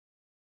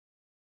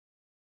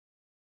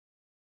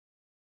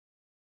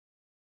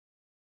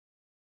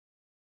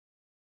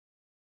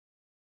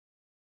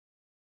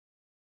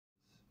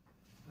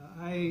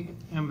I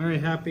am very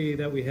happy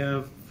that we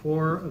have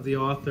 4 of the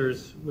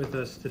authors with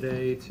us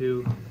today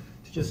to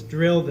just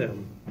drill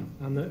them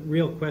on the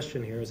real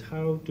question here is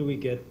how do we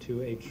get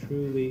to a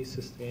truly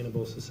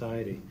sustainable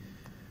society?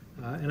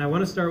 And I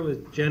want to start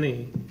with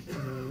Jennie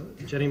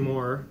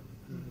Moore,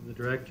 the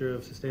Director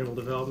of Sustainable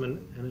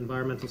Development and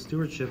Environmental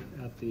Stewardship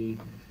at the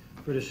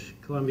British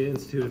Columbia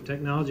Institute of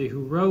Technology,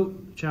 who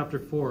wrote Chapter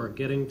 4,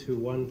 Getting to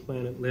One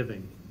Planet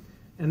Living.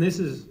 And this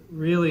is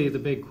really the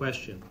big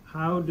question.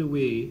 How do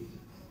we,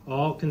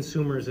 all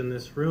consumers in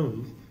this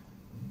room,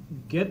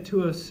 get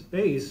to a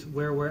space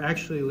where we're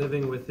actually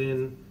living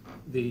within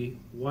the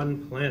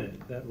one planet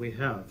that we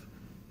have?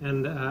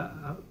 And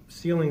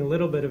stealing a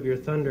little bit of your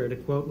thunder, to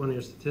quote one of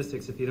your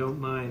statistics, if you don't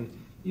mind,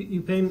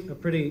 you paint a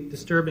pretty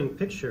disturbing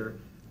picture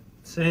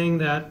saying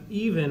that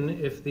even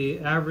if the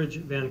average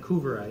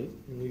Vancouverite,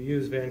 and you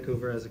use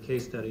Vancouver as a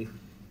case study,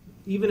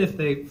 even if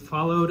they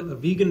followed a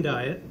vegan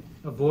diet,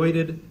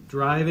 avoided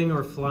driving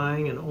or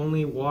flying, and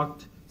only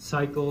walked,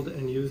 cycled,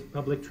 and used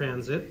public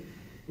transit,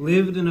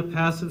 lived in a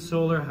passive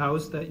solar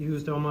house that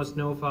used almost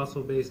no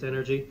fossil-based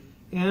energy,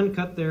 and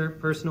cut their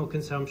personal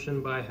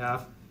consumption by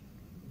half,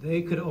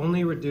 they could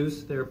only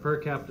reduce their per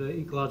capita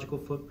ecological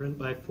footprint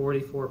by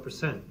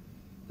 44%.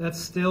 That's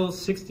still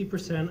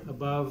 60%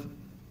 above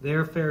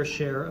their fair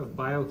share of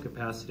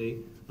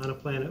biocapacity on a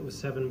planet with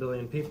 7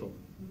 billion people.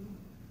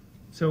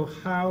 So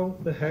how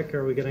the heck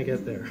are we going to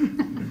get there?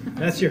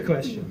 That's your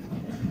question.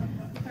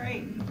 All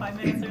right, 5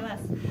 minutes or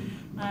less.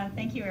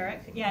 Thank you,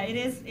 Erik. Yeah, it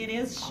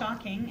is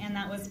shocking, and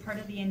that was part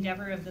of the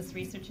endeavor of this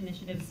research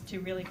initiative to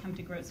really come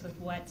to grips with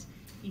what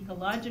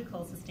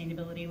ecological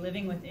sustainability,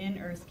 living within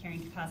Earth's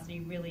carrying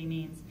capacity, really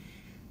means.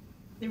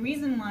 The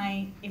reason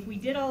why, if we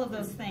did all of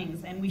those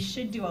things, and we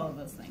should do all of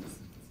those things,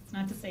 it's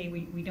not to say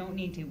we don't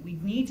need to, we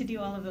need to do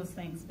all of those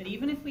things, but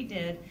even if we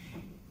did,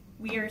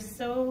 we are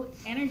so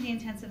energy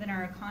intensive in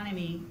our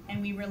economy,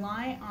 and we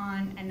rely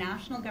on a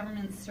national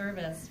government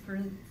service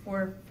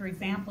for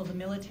example, the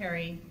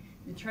military,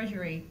 the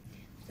Treasury,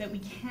 that we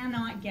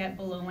cannot get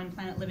below one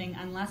planet living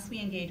unless we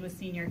engage with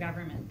senior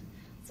government.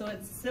 So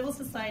civil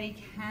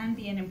society can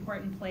be an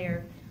important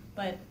player,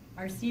 but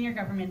our senior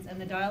governments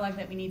and the dialogue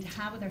that we need to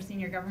have with our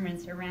senior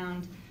governments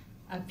around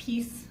a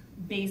peace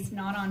based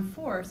not on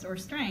force or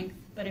strength,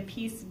 but a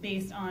peace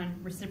based on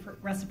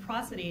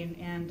reciprocity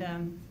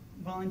and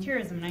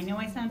volunteerism. And I know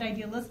I sound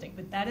idealistic,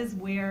 but that is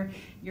where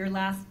your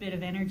last bit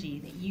of energy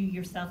that you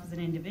yourself as an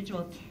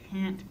individual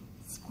can't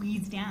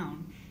squeeze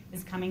down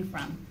is coming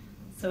from.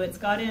 So it's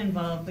got to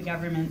involve the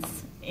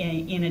governments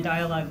in a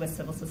dialogue with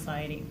civil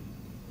society.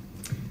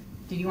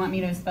 Did you want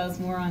me to espouse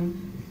more on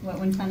what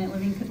one planet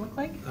living could look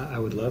like? I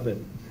would love it.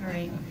 All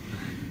right.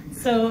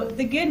 So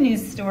the good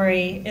news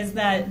story is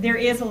that there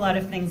is a lot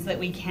of things that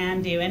we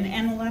can do,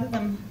 and a lot of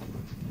them,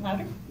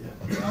 louder?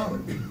 Yeah. Oh,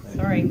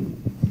 sorry.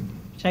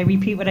 Should I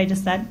repeat what I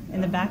just said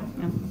in the back?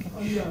 No?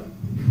 Okay.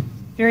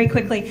 Very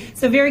quickly.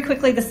 So very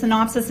quickly, the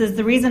synopsis is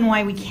the reason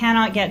why we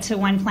cannot get to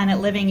one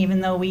planet living,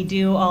 even though we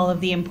do all of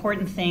the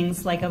important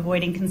things like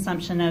avoiding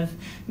consumption of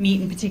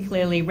meat, and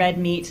particularly red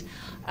meat,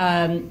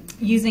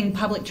 using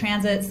public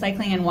transit,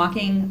 cycling and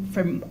walking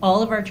for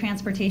all of our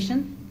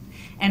transportation.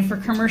 And for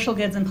commercial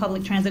goods and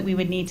public transit, we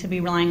would need to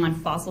be relying on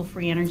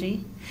fossil-free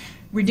energy.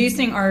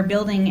 Reducing our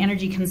building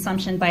energy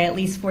consumption by at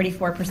least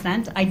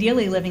 44%,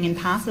 ideally living in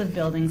passive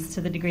buildings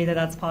to the degree that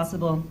that's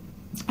possible,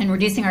 and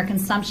reducing our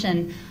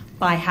consumption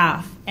by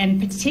half, and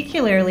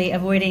particularly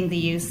avoiding the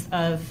use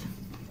of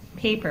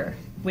paper,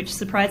 which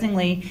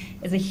surprisingly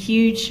is a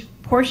huge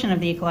portion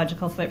of the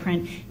ecological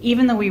footprint,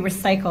 even though we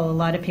recycle a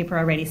lot of paper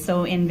already.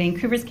 So in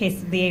Vancouver's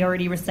case, they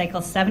already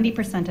recycle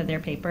 70% of their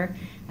paper,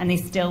 and they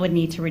still would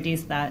need to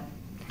reduce that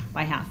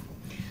by half.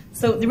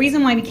 So the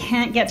reason why we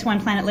can't get to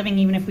one planet living,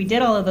 even if we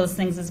did all of those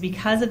things, is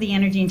because of the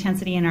energy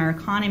intensity in our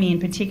economy,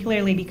 and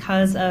particularly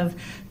because of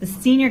the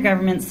senior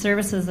government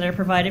services that are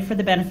provided for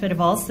the benefit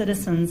of all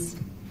citizens,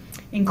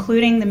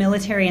 including the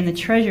military and the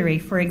Treasury,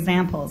 for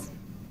examples.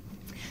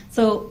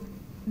 So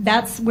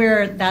that's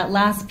where that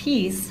last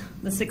piece,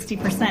 the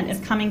 60%, is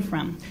coming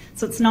from.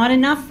 So it's not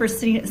enough for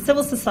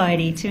civil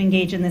society to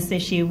engage in this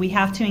issue. We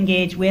have to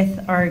engage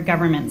with our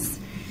governments.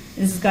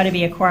 This has got to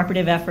be a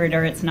cooperative effort,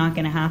 or it's not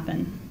going to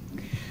happen.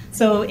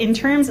 So in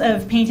terms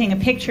of painting a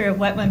picture of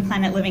what one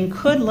planet living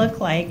could look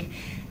like,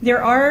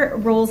 there are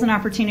roles and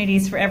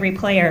opportunities for every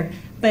player,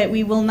 but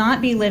we will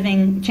not be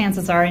living,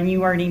 chances are, and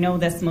you already know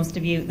this, most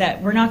of you,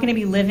 that we're not going to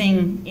be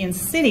living in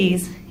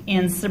cities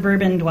in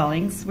suburban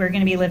dwellings. We're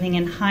going to be living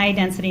in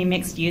high-density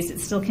mixed use. It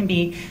still can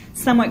be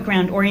somewhat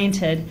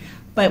ground-oriented,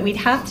 but we'd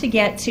have to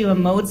get to a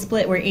mode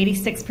split where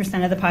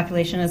 86% of the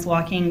population is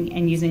walking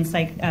and using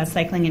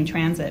cycling and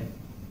transit.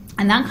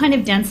 And that kind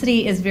of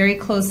density is very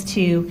close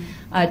to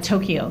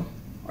Tokyo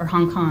or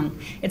Hong Kong.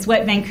 It's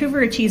what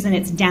Vancouver achieves in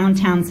its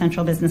downtown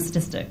central business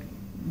district,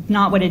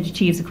 not what it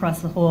achieves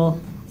across the whole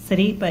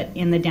city, but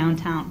in the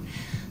downtown.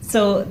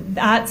 So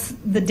that's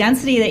the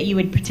density that you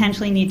would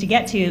potentially need to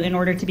get to in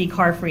order to be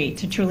car-free,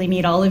 to truly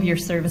meet all of your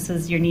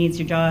services, your needs,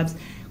 your jobs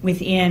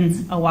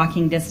within a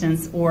walking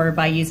distance or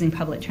by using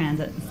public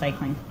transit and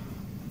cycling.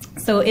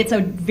 So it's a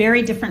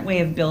very different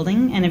way of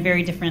building and a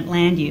very different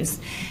land use.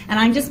 And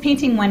I'm just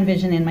painting one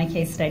vision in my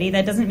case study.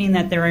 That doesn't mean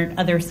that there aren't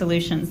other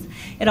solutions.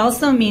 It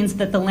also means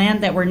that the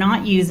land that we're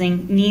not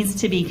using needs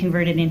to be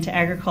converted into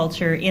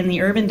agriculture in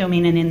the urban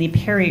domain and in the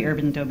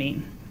peri-urban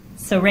domain.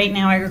 So right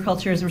now,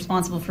 agriculture is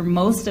responsible for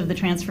most of the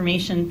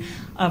transformation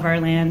of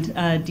our land,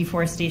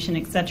 deforestation,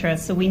 et cetera.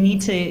 So we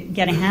need to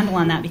get a handle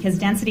on that, because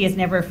density is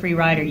never a free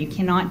rider. You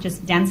cannot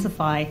just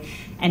densify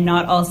and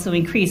not also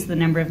increase the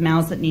number of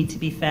mouths that need to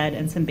be fed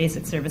and some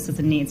basic services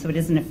and needs. So it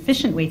is an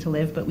efficient way to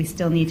live, but we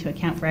still need to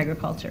account for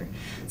agriculture.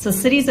 So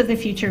cities of the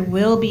future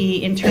will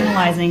be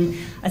internalizing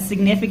a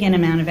significant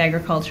amount of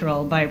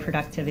agricultural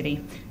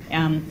bioproductivity.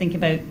 Think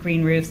about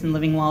green roofs and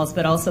living walls,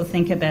 but also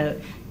think about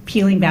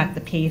peeling back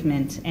the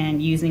pavement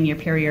and using your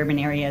peri-urban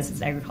areas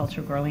as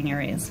agricultural growing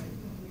areas.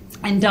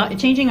 And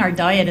changing our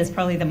diet is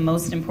probably the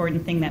most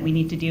important thing that we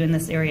need to do in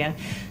this area.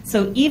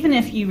 So even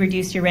if you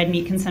reduce your red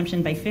meat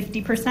consumption by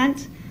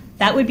 50%,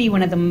 that would be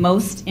one of the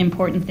most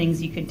important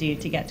things you could do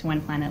to get to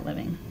one planet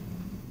living.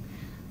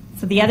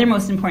 So the other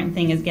most important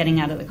thing is getting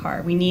out of the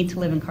car. We need to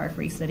live in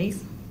car-free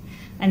cities.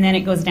 And then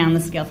it goes down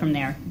the scale from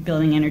there,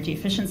 building energy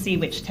efficiency,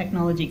 which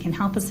technology can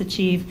help us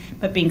achieve,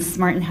 but being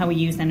smart in how we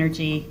use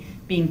energy,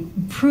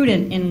 being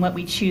prudent in what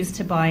we choose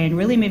to buy, and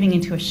really moving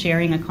into a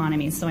sharing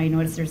economy. So I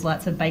notice there's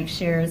lots of bike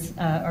shares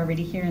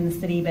already here in the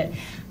city, but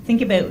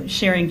think about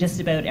sharing just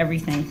about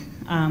everything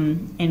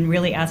and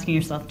really asking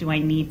yourself, do I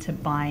need to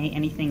buy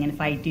anything? And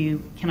if I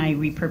do, can I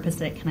repurpose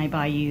it? Can I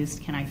buy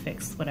used? Can I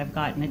fix what I've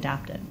got and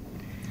adapt it?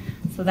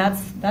 So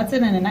that's it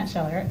in a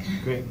nutshell, Erik.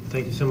 Great.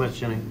 Thank you so much,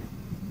 Jennie.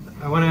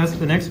 I want to ask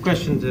the next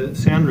question to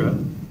Sandra,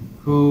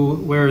 who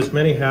wears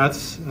many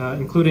hats,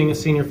 including a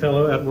senior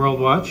fellow at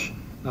Worldwatch,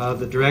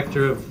 the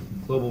director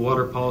of Global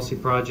Water Policy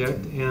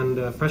Project, and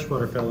a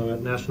Freshwater Fellow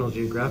at National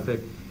Geographic,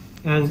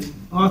 and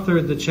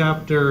authored the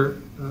chapter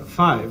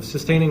 5,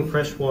 Sustaining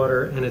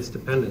Freshwater and Its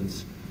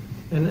Dependence.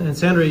 And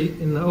Sandra,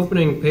 in the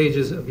opening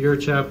pages of your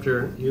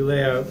chapter, you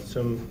lay out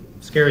some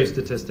scary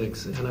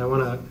statistics, and I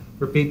want to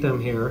repeat them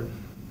here,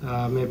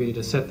 maybe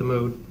to set the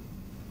mood.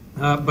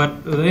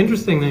 But the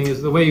interesting thing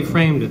is the way you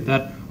framed it,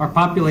 that our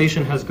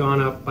population has gone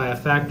up by a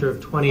factor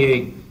of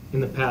 28 in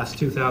the past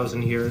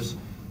 2,000 years,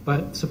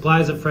 but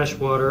supplies of fresh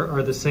water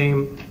are the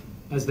same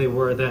as they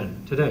were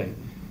then, today.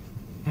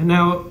 And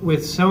now,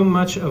 with so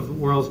much of the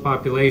world's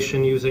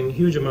population using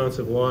huge amounts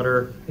of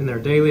water in their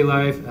daily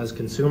life as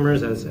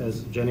consumers,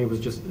 as Jennie was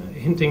just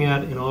hinting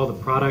at, in all the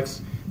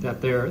products that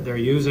they're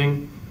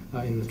using,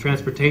 in the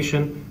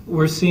transportation,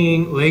 we're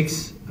seeing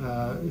lakes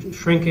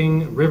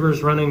shrinking,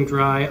 rivers running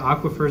dry,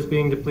 aquifers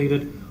being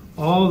depleted,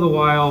 all the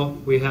while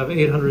we have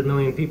 800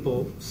 million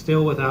people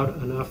still without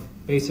enough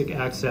basic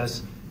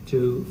access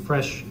to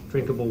fresh,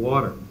 drinkable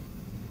water.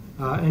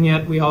 And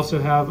yet we also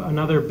have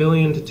another 1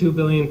 billion to 2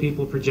 billion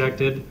people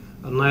projected,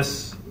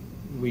 unless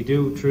we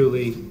do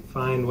truly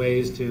find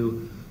ways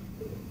to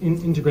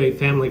integrate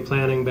family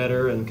planning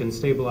better and can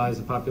stabilize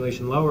the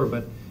population lower.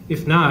 But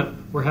if not,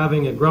 we're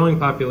having a growing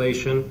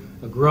population,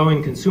 a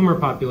growing consumer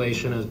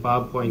population, as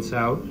Bob points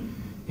out.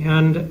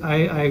 And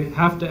I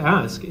have to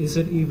ask, is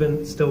it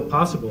even still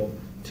possible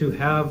to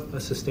have a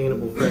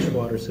sustainable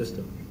freshwater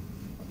system?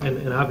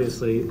 And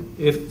obviously,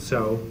 if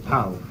so,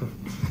 how?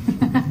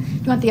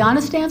 You want the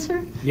honest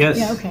answer? Yes,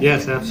 yeah, okay.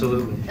 Yes,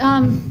 absolutely.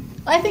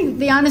 I think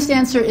the honest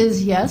answer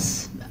is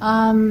yes.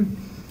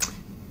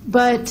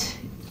 But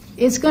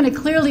it's going to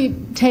clearly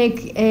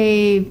take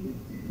a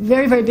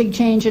very, very big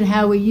change in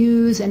how we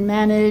use and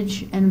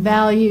manage and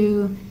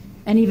value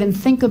and even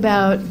think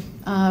about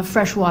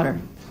fresh water.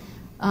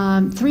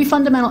 Three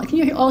fundamental, can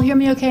you all hear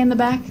me okay in the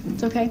back?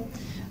 It's okay?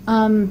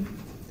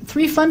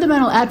 Three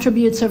fundamental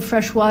attributes of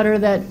fresh water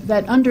that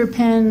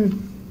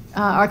underpin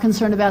our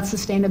concern about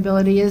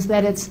sustainability is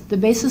that it's the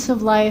basis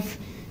of life,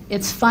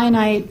 it's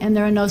finite, and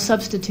there are no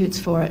substitutes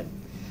for it.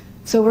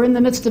 So we're in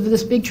the midst of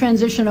this big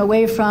transition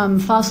away from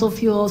fossil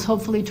fuels,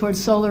 hopefully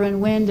towards solar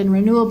and wind and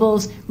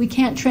renewables. We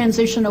can't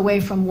transition away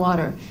from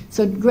water.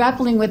 So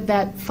grappling with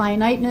that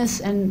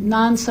finiteness and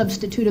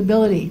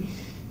non-substitutability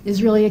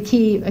is really a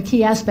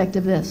key aspect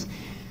of this.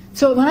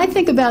 So when I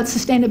think about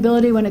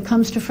sustainability when it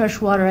comes to fresh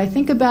water, I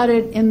think about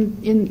it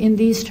in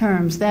these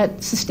terms, that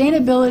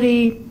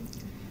sustainability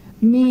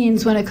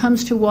means, when it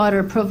comes to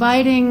water,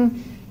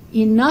 providing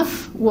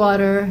enough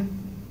water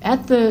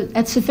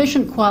at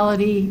sufficient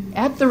quality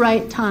at the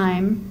right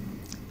time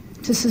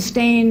to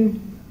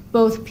sustain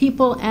both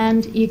people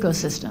and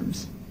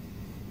ecosystems.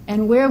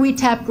 And where we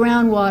tap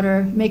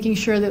groundwater, making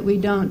sure that we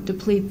don't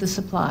deplete the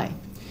supply.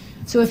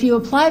 So if you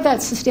apply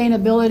that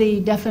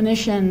sustainability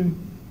definition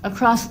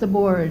across the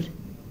board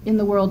in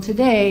the world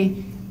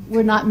today,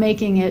 we're not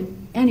making it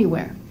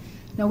anywhere.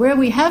 Now, where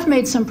we have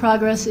made some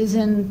progress is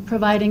in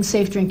providing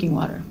safe drinking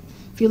water.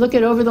 If you look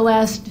at over the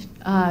last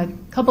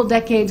couple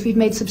decades, we've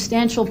made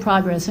substantial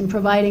progress in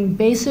providing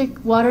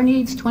basic water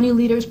needs, 20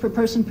 liters per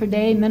person per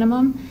day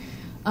minimum,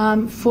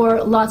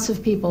 for lots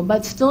of people.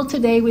 But still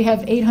today, we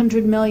have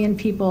 800 million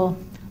people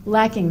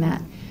lacking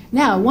that.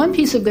 Now, one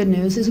piece of good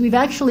news is we've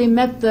actually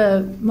met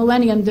the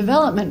Millennium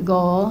Development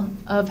Goal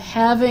of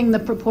having the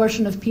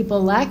proportion of people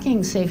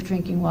lacking safe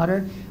drinking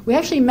water. We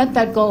actually met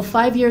that goal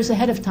 5 years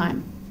ahead of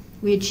time.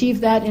 We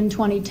achieved that in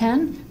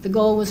 2010. The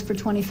goal was for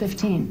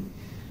 2015.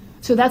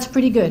 So that's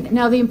pretty good.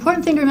 Now, the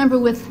important thing to remember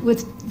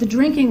with the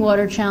drinking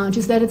water challenge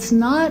is that it's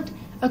not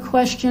a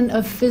question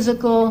of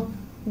physical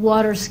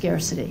water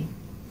scarcity.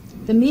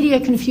 The media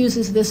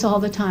confuses this all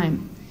the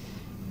time.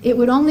 It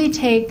would only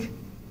take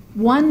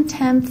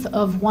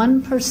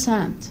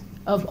 0.1%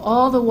 of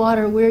all the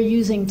water we're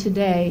using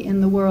today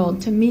in the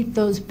world to meet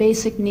those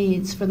basic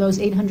needs for those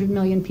 800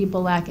 million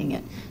people lacking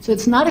it. So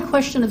it's not a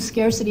question of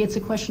scarcity, it's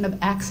a question of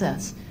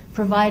access,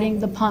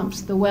 providing the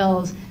pumps, the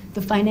wells,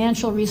 the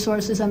financial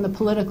resources, and the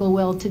political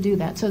will to do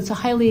that. So it's a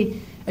highly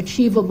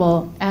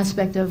achievable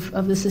aspect of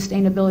the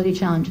sustainability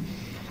challenge.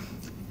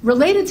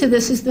 Related to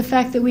this is the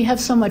fact that we have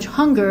so much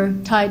hunger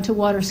tied to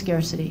water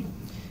scarcity.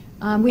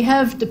 We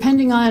have,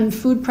 depending on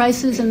food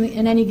prices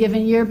in any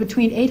given year,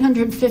 between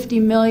 850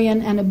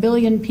 million and 1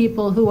 billion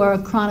people who are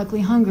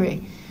chronically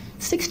hungry.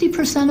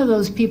 60% of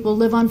those people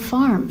live on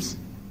farms.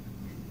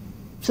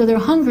 So they're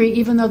hungry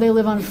even though they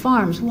live on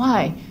farms.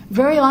 Why?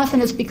 Very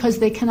often it's because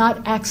they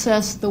cannot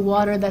access the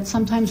water that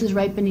sometimes is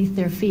right beneath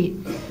their feet,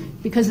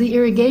 because the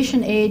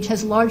irrigation age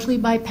has largely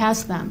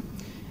bypassed them.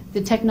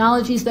 The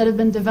technologies that have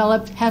been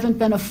developed haven't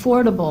been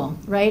affordable,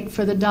 right,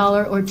 for the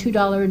 $1 or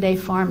 $2 a day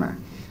farmer.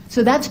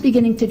 So that's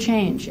beginning to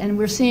change, and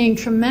we're seeing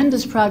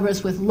tremendous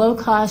progress with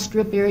low-cost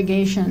drip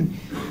irrigation,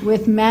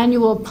 with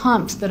manual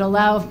pumps that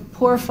allow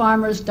poor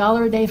farmers,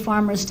 $1 a day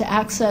farmers, to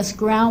access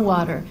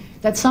groundwater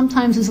that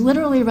sometimes is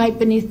literally right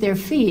beneath their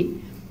feet,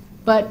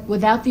 but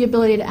without the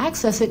ability to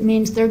access it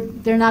means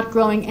they're not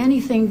growing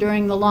anything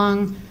during the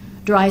long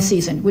dry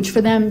season, which for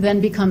them then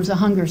becomes a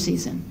hunger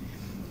season.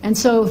 And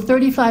so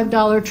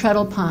 $35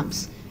 treadle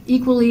pumps,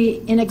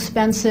 equally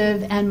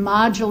inexpensive and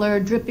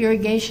modular drip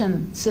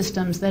irrigation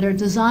systems that are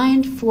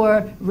designed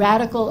for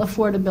radical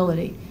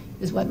affordability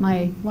is what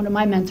one of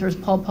my mentors,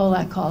 Paul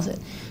Polak, calls it.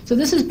 So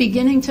this is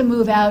beginning to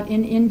move out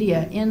in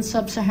India, in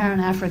sub-Saharan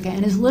Africa,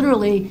 and is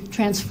literally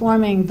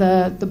transforming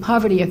the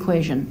poverty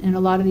equation in a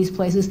lot of these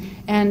places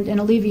and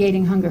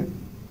alleviating hunger.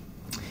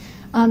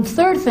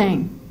 Third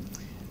thing,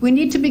 we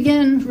need to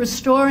begin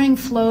restoring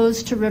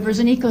flows to rivers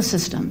and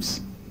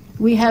ecosystems.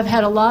 We have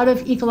had a lot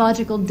of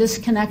ecological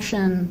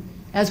disconnection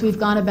as we've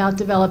gone about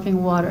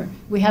developing water.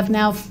 We have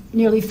now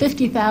nearly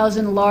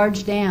 50,000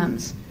 large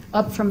dams,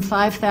 up from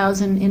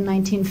 5,000 in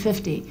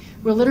 1950.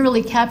 We're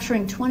literally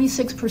capturing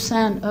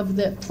 26% of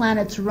the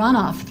planet's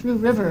runoff through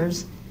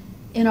rivers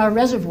in our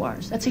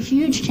reservoirs. That's a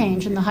huge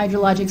change in the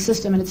hydrologic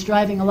system, and it's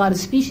driving a lot of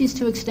species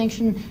to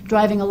extinction,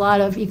 driving a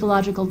lot of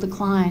ecological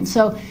decline.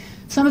 So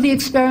some of the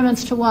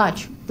experiments to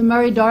watch: the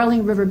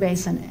Murray-Darling River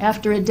Basin,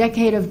 after a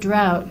decade of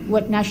drought,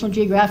 what National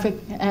Geographic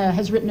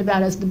has written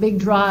about as the big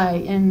dry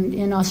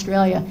in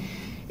Australia,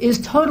 is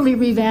totally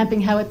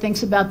revamping how it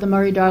thinks about the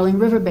Murray-Darling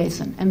River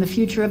Basin and the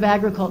future of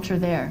agriculture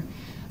there.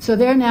 So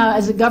there now,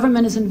 as the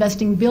government is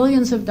investing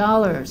billions of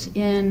dollars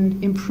in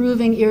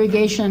improving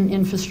irrigation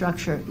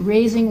infrastructure,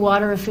 raising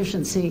water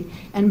efficiency,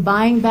 and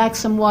buying back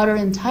some water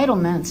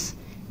entitlements,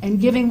 and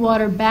giving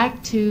water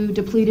back to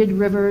depleted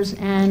rivers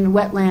and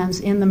wetlands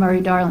in the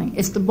Murray-Darling.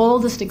 It's the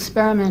boldest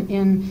experiment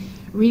in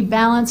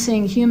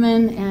rebalancing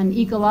human and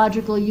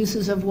ecological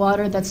uses of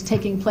water that's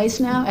taking place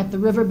now at the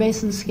river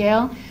basin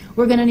scale.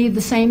 We're going to need the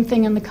same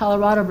thing in the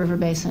Colorado River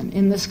Basin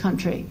in this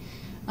country.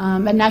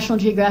 At National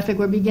Geographic,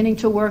 we're beginning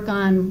to work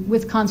on,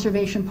 with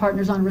conservation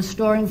partners, on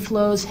restoring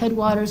flows,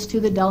 headwaters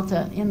to the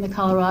Delta in the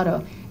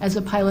Colorado as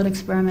a pilot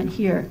experiment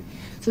here.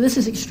 So this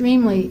is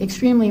extremely,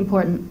 extremely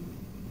important.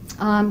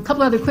 A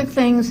couple other quick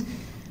things.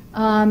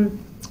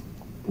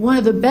 One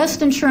of the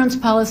best insurance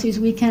policies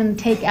we can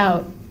take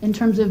out in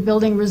terms of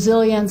building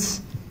resilience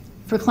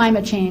for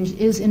climate change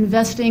is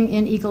investing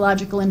in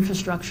ecological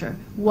infrastructure,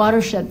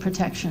 watershed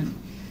protection,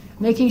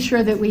 making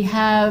sure that we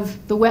have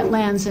the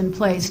wetlands in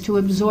place to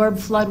absorb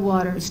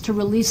floodwaters, to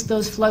release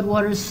those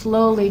floodwaters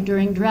slowly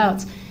during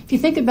droughts. If you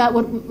think about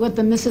what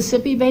the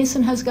Mississippi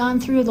Basin has gone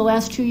through the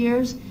last 2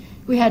 years,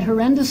 we had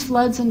horrendous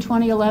floods in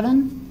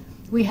 2011.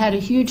 We had a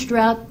huge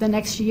drought the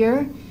next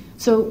year.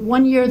 So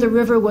 1 year the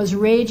river was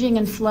raging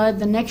in flood.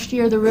 The next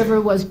year the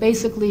river was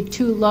basically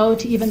too low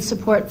to even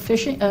support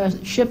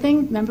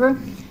shipping, remember?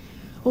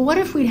 Well, what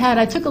if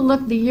I took a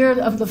look the year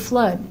of the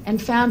flood and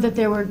found that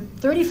there were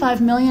 35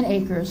 million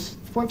acres,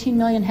 14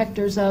 million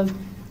hectares of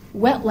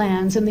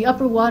wetlands in the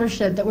upper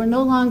watershed that were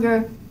no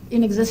longer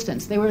in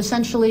existence. They were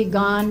essentially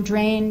gone,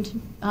 drained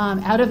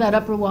out of that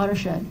upper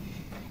watershed.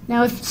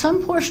 Now, if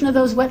some portion of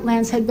those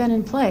wetlands had been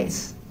in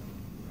place,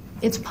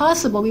 it's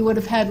possible we would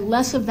have had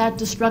less of that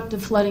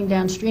destructive flooding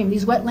downstream.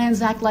 These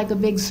wetlands act like a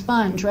big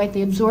sponge, right?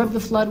 They absorb the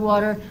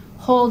floodwater,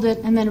 hold it,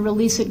 and then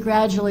release it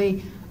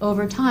gradually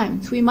over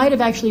time. So we might have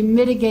actually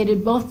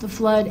mitigated both the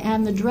flood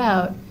and the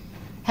drought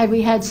had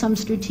we had some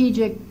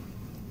strategic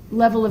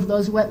level of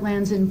those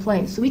wetlands in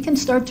place. So we can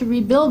start to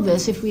rebuild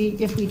this if we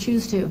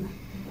choose to.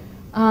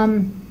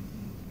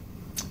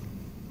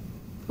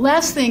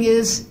 Last thing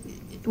is,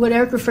 what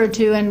Erik referred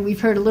to, and we've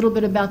heard a little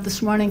bit about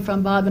this morning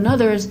from Bob and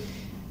others,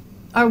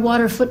 our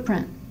water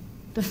footprint.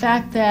 The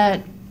fact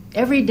that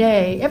every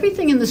day,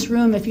 everything in this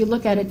room, if you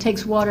look at it,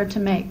 takes water to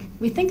make.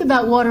 We think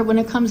about water when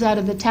it comes out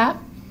of the tap,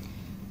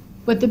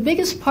 but the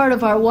biggest part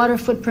of our water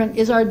footprint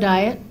is our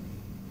diet,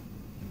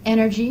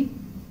 energy,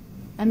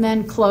 and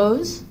then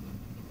clothes.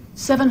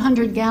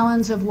 700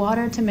 gallons of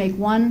water to make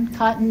one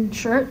cotton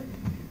shirt,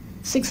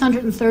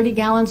 630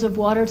 gallons of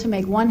water to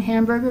make one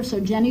hamburger. So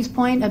Jennie's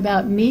point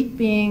about meat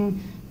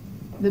being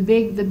the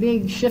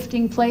big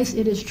shifting place,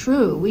 it is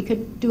true. We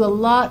could do a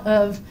lot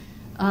of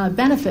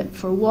benefit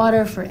for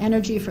water, for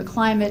energy, for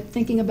climate,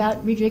 thinking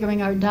about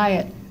rejiggering our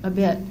diet a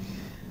bit.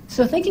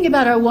 So thinking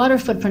about our water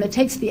footprint, it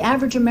takes the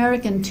average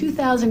American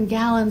 2,000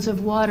 gallons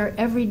of water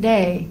every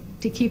day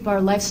to keep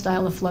our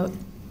lifestyle afloat.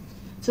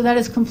 So that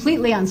is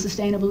completely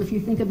unsustainable if you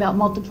think about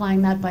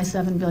multiplying that by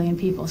 7 billion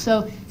people.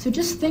 So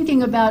just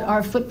thinking about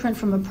our footprint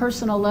from a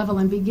personal level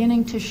and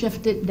beginning to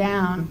shift it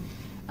down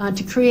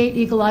to create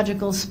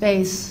ecological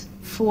space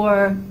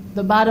for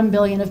the bottom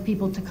billion of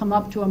people to come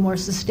up to a more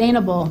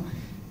sustainable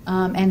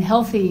and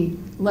healthy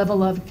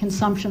level of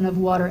consumption of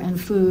water and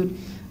food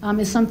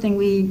is something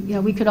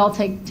we could all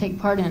take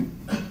part in.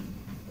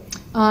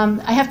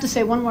 I have to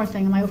say one more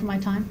thing. Am I over my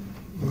time?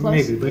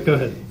 Close? Maybe, but go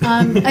ahead.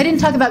 I didn't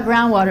talk about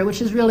groundwater,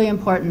 which is really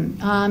important.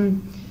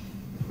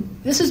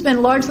 This has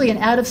been largely an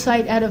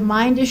out-of-sight,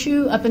 out-of-mind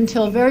issue up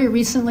until very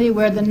recently,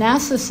 where the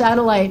NASA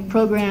satellite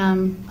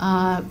program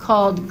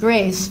called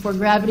GRACE, for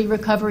Gravity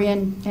Recovery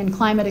and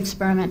Climate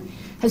Experiment,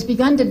 has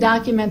begun to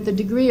document the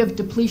degree of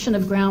depletion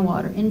of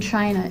groundwater in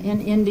China,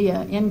 in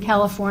India, in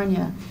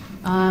California.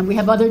 We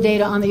have other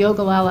data on the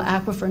Ogallala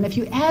Aquifer. And if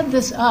you add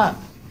this up,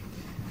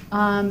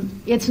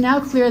 it's now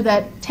clear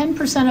that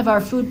 10% of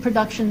our food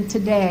production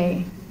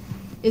today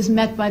is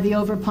met by the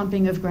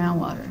overpumping of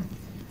groundwater.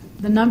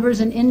 The numbers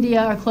in India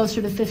are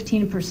closer to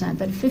 15%.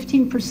 That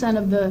 15%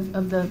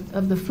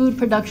 of the food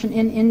production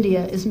in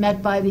India is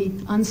met by the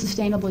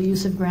unsustainable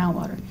use of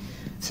groundwater.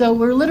 So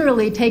we're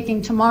literally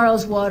taking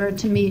tomorrow's water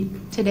to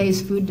meet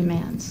today's food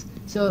demands.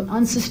 So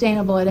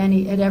unsustainable at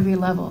every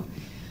level.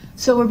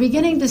 So we're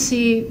beginning to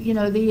see,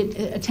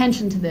 the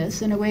attention to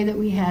this in a way that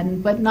we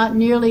hadn't, but not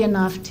nearly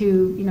enough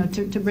to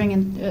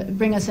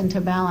bring us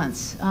into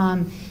balance.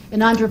 In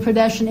Andhra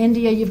Pradesh in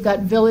India, you've got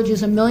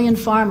villages, 1 million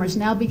farmers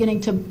now beginning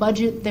to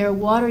budget their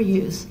water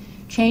use,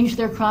 change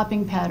their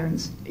cropping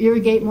patterns,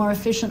 irrigate more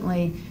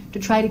efficiently to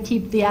try to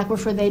keep the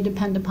aquifer they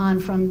depend upon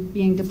from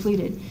being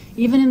depleted.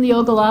 Even in the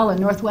Ogallala,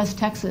 northwest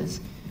Texas,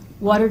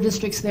 water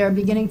districts there are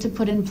beginning to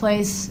put in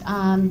place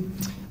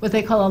what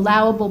they call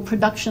allowable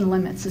production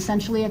limits,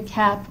 essentially a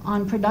cap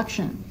on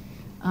production,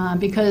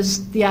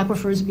 because the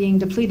aquifer is being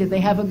depleted.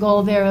 They have a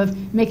goal there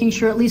of making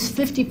sure at least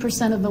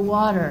 50% of the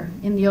water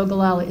in the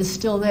Ogallala is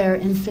still there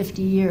in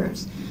 50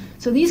 years.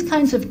 So these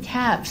kinds of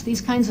caps,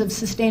 these kinds of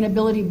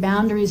sustainability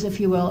boundaries,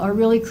 if you will, are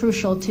really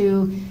crucial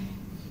to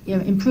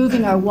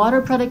improving our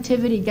water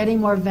productivity, getting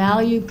more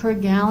value per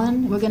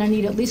gallon. We're going to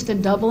need at least a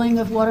doubling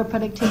of water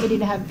productivity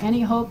to have any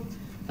hope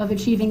of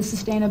achieving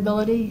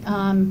sustainability,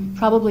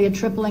 probably a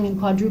tripling and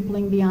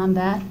quadrupling beyond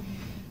that.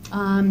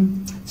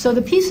 So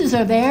the pieces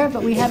are there,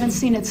 but we haven't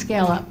seen it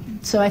scale up.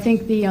 So I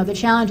think the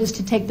challenge is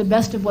to take the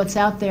best of what's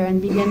out there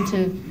and begin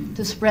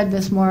to spread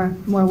this more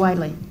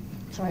widely.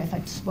 Sorry if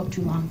I spoke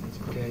too long.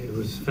 Okay, it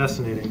was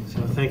fascinating,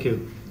 so thank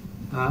you.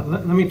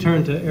 Let me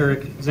turn to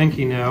Erik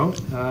Zencey now.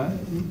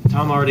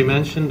 Tom already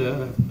mentioned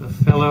a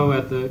fellow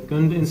at the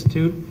Gund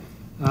Institute,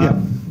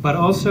 but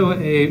also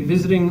a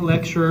visiting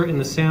lecturer in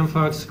the Sam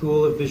Fox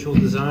School of Visual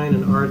Design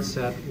and Arts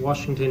at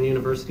Washington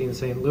University in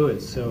St.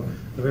 Louis. So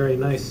a very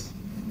nice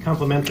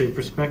complementary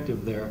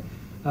perspective there.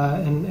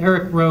 And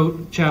Erik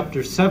wrote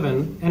Chapter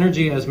 7,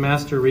 Energy as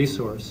Master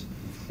Resource.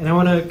 And I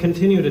want to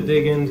continue to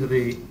dig into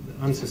the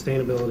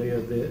unsustainability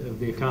of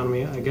the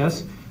economy, I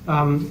guess.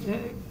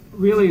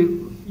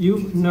 Really,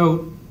 you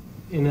note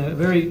in a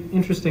very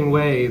interesting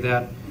way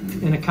that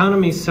an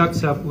economy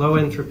sucks up low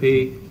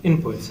entropy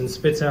inputs and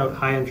spits out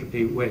high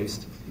entropy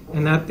waste,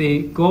 and that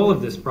the goal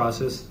of this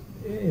process,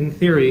 in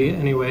theory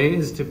anyway,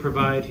 is to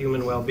provide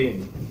human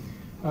well-being.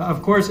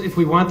 Of course, if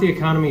we want the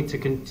economy to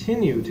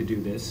continue to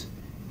do this,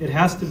 it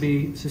has to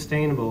be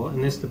sustainable,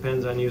 and this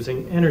depends on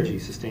using energy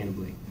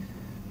sustainably.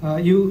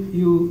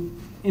 You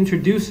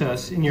introduce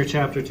us in your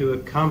chapter to a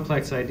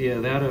complex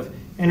idea, that of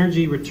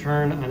energy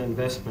return on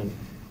investment,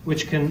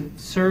 which can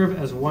serve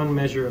as one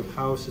measure of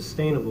how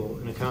sustainable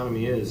an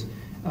economy is.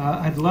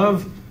 I'd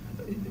love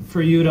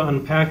for you to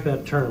unpack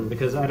that term,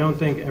 because I don't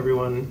think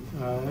everyone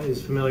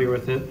is familiar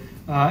with it,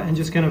 and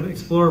just kind of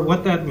explore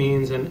what that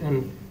means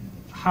and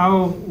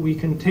how we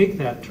can take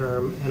that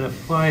term and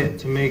apply it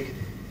to make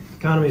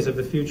economies of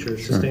the future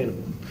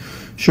sustainable.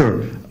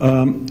 Sure.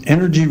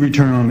 Energy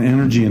return on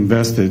energy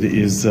invested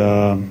is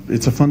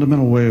it's a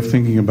fundamental way of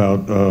thinking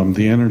about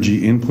the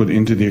energy input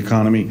into the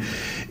economy.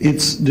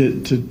 It's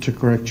to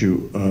correct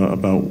you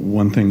about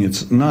one thing.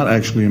 It's not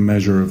actually a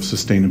measure of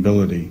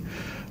sustainability.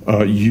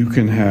 You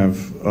can have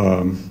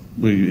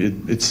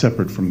it's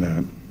separate from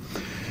that.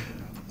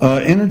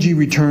 Energy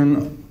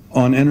return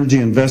on Energy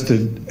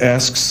Invested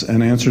asks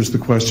and answers the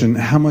question,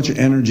 how much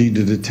energy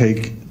did it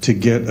take to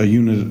get a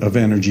unit of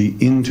energy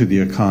into the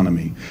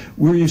economy?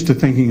 We're used to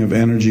thinking of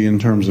energy in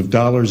terms of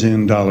dollars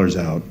in, dollars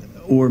out,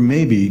 or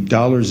maybe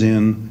dollars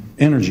in,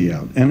 energy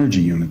out,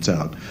 energy units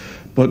out.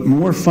 But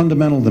more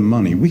fundamental than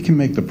money, we can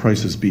make the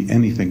prices be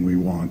anything we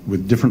want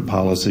with different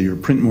policy, or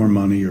print more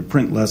money or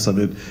print less of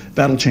it.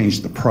 That'll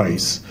change the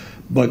price.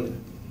 But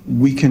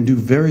we can do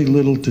very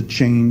little to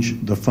change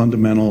the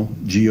fundamental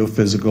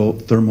geophysical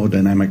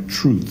thermodynamic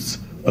truths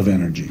of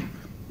energy.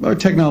 Our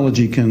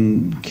technology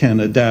can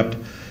adapt,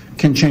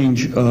 can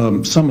change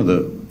some of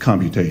the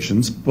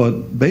computations,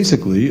 but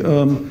basically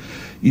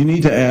you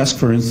need to ask,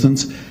 for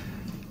instance,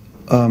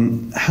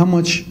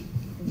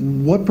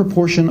 what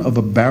proportion of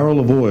a barrel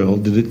of oil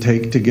did it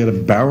take to get a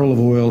barrel of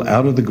oil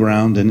out of the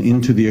ground and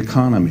into the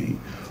economy?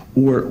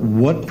 Or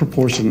what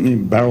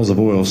proportion, barrels of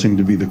oil seem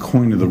to be the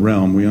coin of the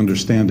realm, we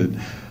understand it.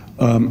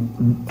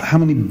 How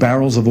many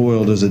barrels of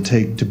oil does it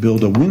take to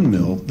build a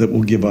windmill that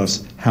will give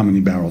us how many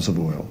barrels of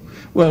oil?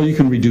 Well, you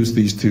can reduce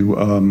these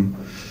to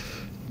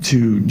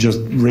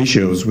just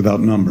ratios without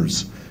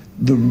numbers.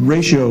 The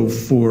ratio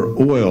for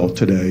oil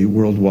today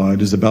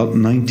worldwide is about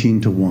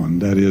 19 to 1.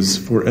 That is,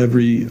 for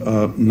every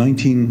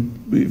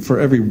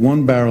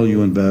 1 barrel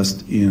you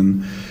invest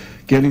in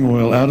getting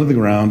oil out of the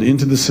ground,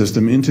 into the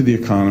system, into the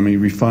economy,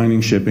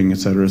 refining, shipping, et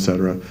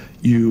cetera,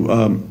 you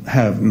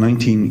have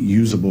 19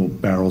 usable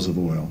barrels of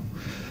oil.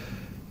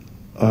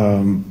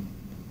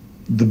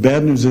 The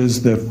bad news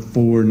is that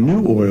for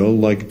new oil,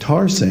 like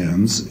tar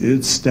sands,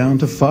 it's down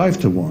to 5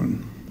 to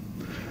 1.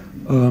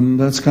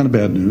 That's kind of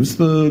bad news.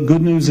 The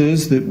good news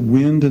is that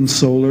wind and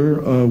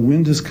solar,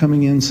 wind is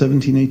coming in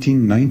 17,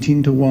 18,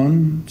 19 to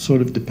 1,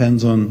 sort of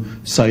depends on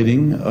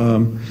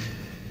siting.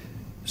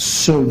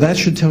 So that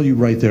should tell you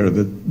right there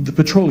that the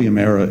petroleum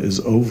era is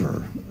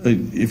over.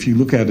 If you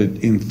look at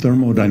it in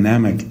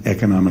thermodynamic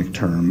economic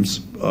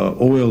terms,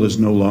 oil is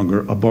no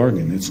longer a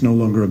bargain. It's no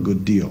longer a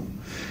good deal.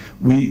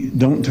 We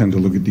don't tend to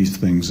look at these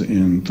things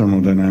in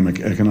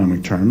thermodynamic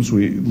economic terms.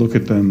 We look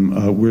at them,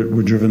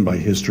 we're driven by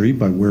history,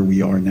 by where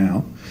we are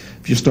now.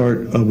 If you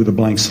start with a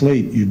blank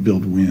slate, you'd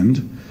build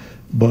wind.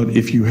 But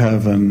if you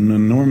have an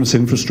enormous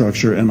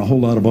infrastructure and a whole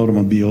lot of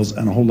automobiles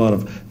and a whole lot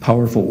of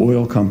powerful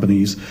oil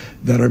companies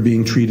that are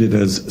being treated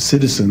as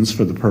citizens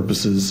for the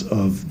purposes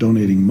of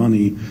donating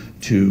money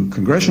to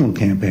congressional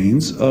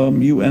campaigns,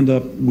 you end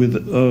up with,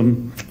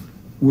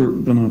 we're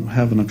going to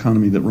have an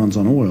economy that runs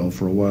on oil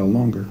for a while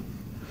longer.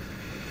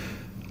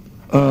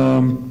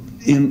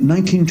 In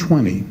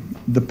 1920,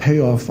 the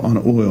payoff on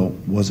oil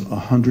was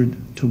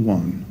 100 to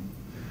 1.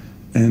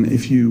 And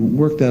if you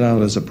work that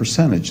out as a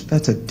percentage,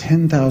 that's a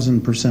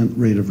 10,000%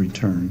 rate of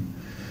return.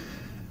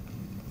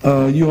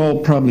 You all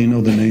probably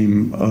know the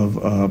name of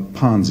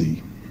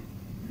Ponzi,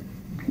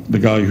 the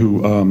guy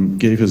who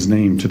gave his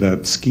name to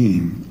that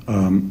scheme.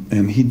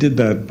 And he did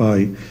that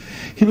by,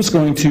 he was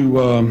going to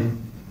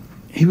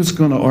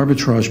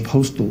arbitrage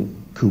postal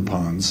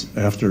coupons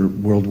after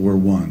World War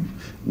I,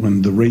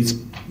 when the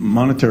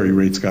monetary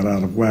rates got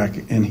out of whack,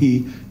 and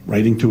he,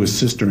 writing to his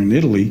sister in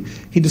Italy,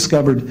 he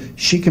discovered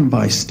she can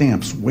buy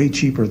stamps way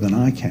cheaper than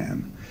I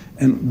can.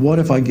 And what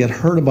if I get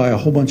her to buy a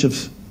whole bunch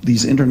of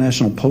these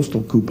international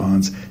postal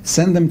coupons,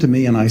 send them to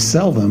me, and I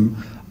sell them?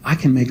 I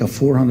can make a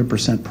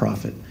 400%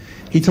 profit.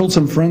 He told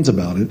some friends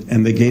about it,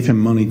 and they gave him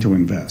money to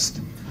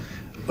invest.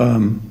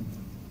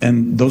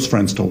 And those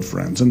friends told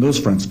friends, and those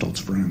friends told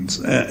friends.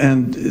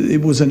 And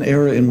it was an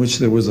era in which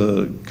there was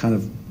a kind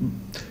of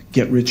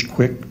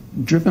get-rich-quick,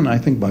 driven, I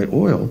think, by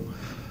oil.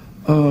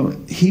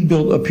 He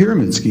built a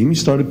pyramid scheme. He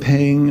started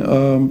paying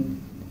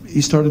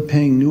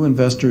new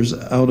investors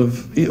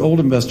old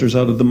investors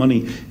out of the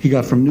money he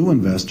got from new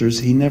investors.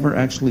 He never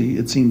actually,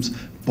 it seems,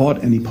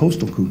 bought any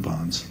postal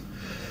coupons.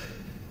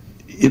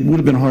 It would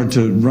have been hard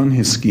to run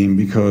his scheme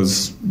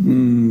because, a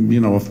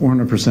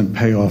 400%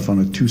 payoff on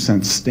a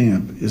 2-cent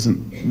stamp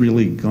isn't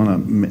really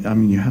going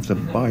to, you have to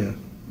buy a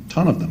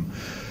ton of them.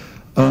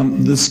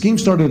 The scheme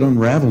started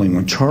unraveling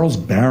when Charles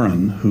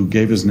Barron, who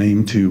gave his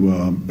name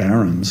to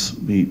Barron's,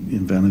 he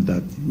invented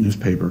that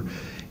newspaper,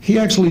 he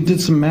actually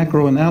did some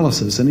macro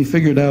analysis, and he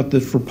figured out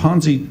that for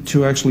Ponzi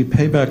to actually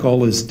pay back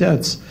all his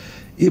debts,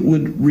 it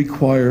would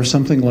require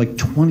something like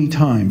 20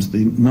 times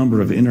the number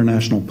of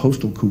international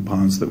postal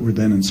coupons that were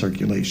then in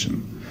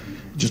circulation.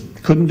 Just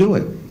couldn't do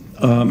it.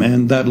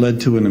 And that led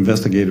to an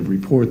investigative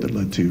report that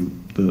led to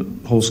the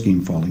whole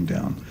scheme falling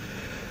down.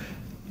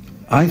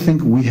 I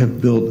think we have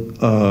built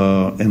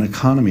an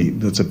economy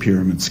that's a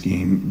pyramid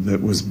scheme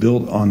that was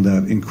built on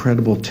that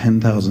incredible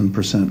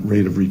 10,000%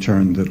 rate of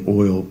return that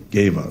oil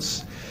gave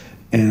us.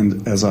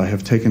 And as I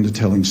have taken to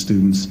telling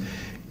students,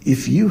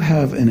 if you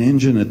have an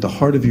engine at the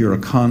heart of your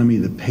economy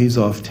that pays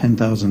off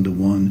 10,000 to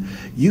 1,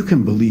 you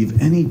can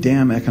believe any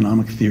damn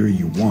economic theory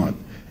you want,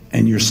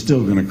 and you're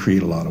still going to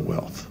create a lot of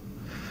wealth.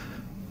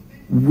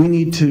 We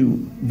need to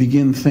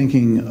begin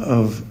thinking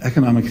of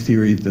economic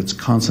theory that's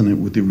consonant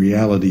with the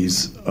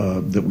realities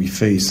that we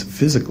face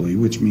physically,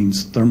 which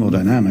means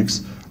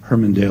thermodynamics.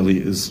 Herman Daly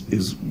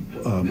is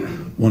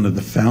one of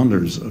the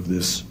founders of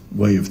this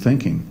way of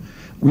thinking.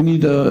 We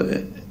need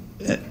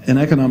an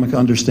economic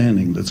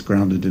understanding that's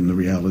grounded in the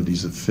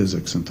realities of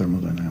physics and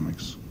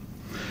thermodynamics.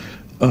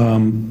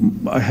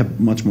 I have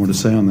much more to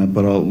say on that,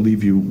 but I'll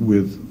leave you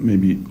with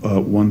maybe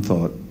one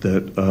thought,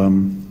 that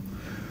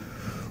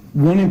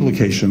one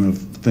implication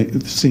of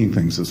seeing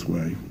things this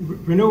way.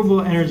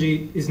 Renewable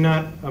energy is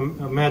not a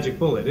magic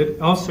bullet.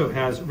 It also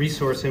has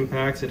resource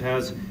impacts. It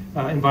has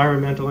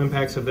environmental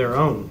impacts of their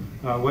own,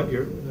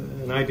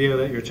 an idea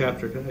that your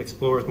chapter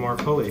explores more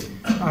fully.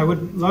 I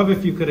would love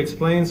if you could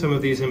explain some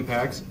of these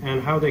impacts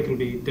and how they can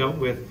be dealt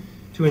with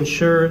to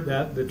ensure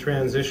that the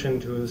transition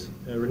to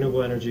a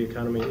renewable energy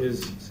economy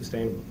is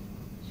sustainable.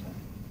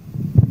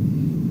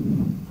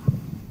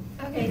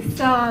 Okay,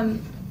 so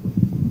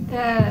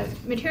the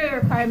material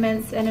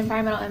requirements and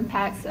environmental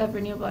impacts of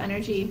renewable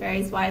energy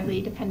varies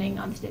widely depending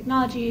on the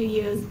technology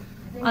you use.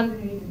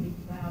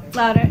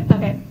 Louder?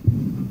 Okay.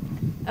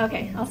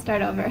 Okay, I'll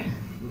start over.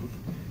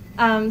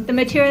 The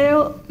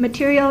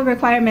material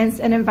requirements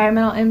and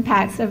environmental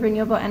impacts of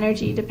renewable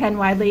energy depend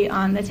widely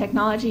on the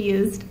technology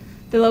used,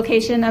 the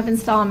location of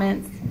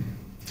installments,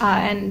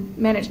 and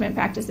management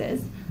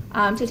practices.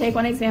 To take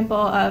one example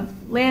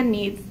of land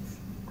needs,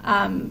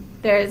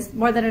 there's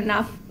more than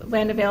enough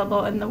land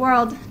available in the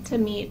world to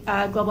meet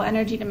global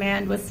energy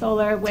demand with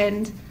solar,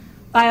 wind,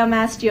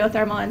 biomass,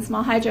 geothermal, and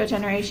small hydro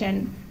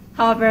generation.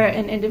 However,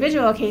 in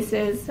individual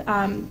cases,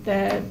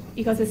 the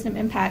ecosystem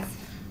impacts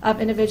of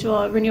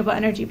individual renewable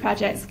energy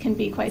projects can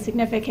be quite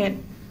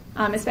significant,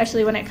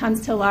 especially when it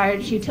comes to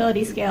large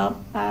utility-scale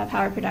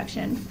power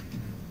production.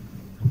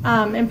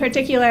 In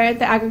particular,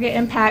 the aggregate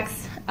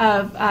impacts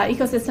of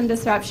ecosystem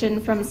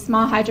disruption from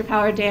small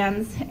hydropower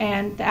dams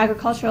and the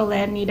agricultural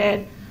land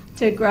needed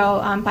to grow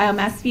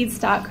biomass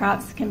feedstock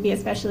crops can be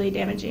especially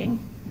damaging.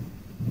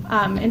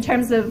 In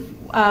terms of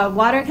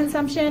water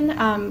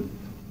consumption,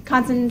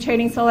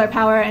 concentrating solar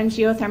power and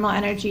geothermal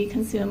energy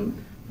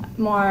consume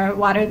more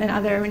water than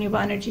other renewable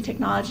energy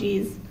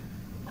technologies.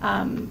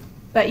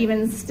 But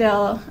even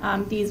still,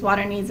 these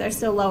water needs are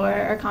still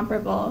lower or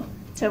comparable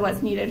to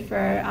what's needed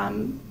for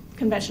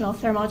conventional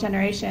thermal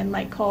generation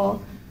like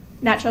coal,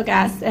 natural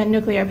gas, and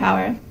nuclear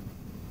power.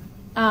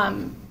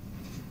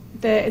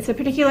 It's a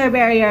particular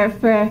barrier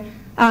for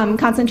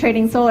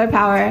concentrating solar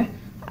power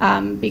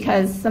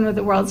because some of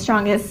the world's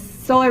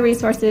strongest solar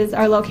resources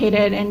are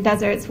located in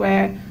deserts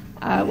where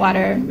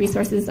water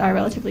resources are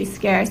relatively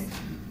scarce.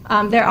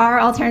 There are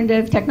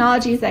alternative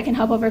technologies that can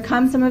help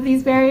overcome some of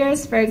these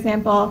barriers. For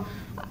example,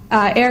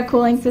 air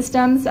cooling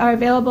systems are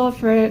available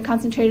for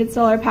concentrated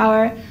solar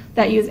power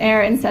that use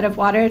air instead of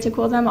water to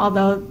cool them,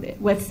 although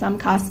with some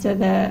cost to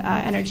the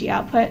energy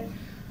output.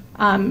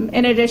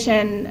 In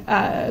addition,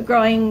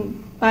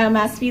 growing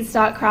biomass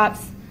feedstock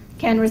crops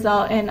can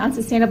result in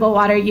unsustainable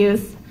water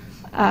use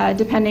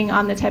depending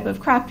on the type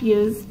of crop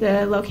used,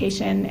 the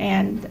location,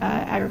 and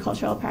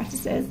agricultural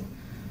practices.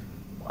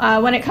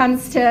 When it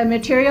comes to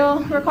material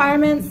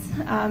requirements,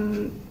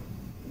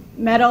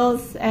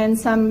 metals and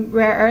some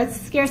rare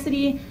earth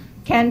scarcity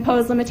can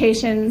pose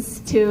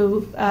limitations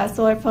to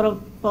solar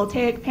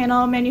photovoltaic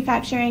panel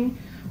manufacturing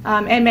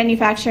and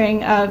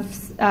manufacturing of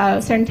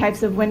certain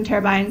types of wind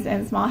turbines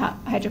and small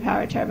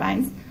hydropower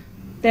turbines.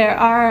 There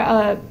are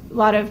a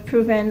lot of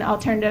proven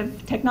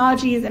alternative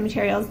technologies and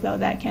materials, though,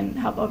 that can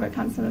help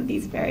overcome some of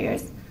these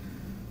barriers.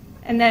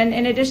 And then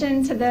in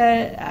addition to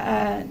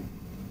the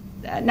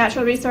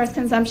natural resource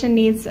consumption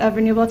needs of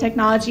renewable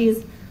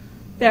technologies,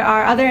 there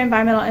are other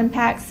environmental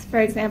impacts.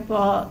 For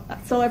example,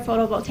 solar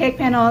photovoltaic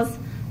panels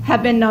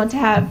have been known to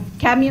have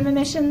cadmium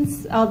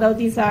emissions, although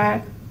these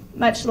are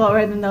much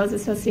lower than those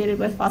associated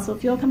with fossil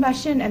fuel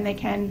combustion, and they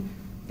can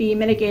be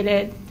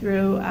mitigated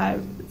through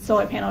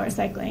solar panel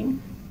recycling.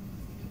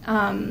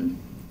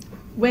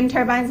 Wind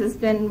turbines has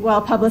been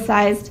well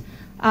publicized,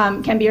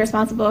 can be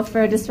responsible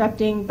for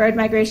disrupting bird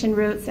migration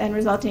routes and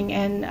resulting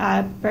in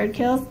bird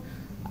kills,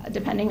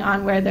 depending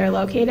on where they're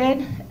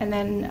located. And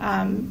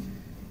then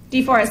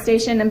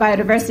deforestation and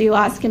biodiversity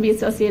loss can be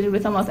associated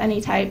with almost any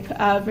type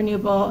of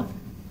renewable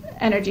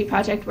energy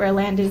project where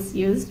land is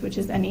used, which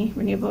is any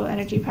renewable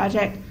energy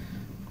project.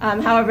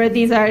 However,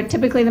 these are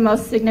typically the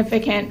most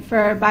significant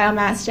for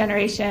biomass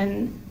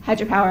generation,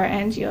 hydropower,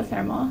 and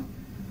geothermal.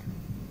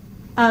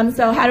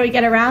 So how do we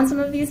get around some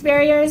of these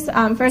barriers?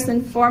 First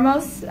and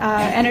foremost,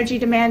 energy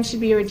demand should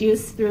be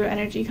reduced through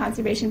energy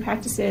conservation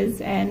practices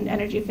and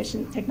energy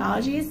efficient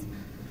technologies.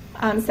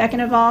 Second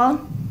of all,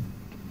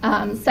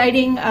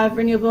 siting of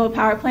renewable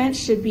power plants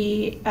should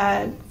be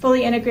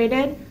fully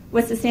integrated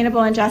with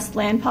sustainable and just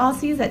land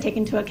policies that take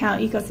into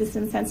account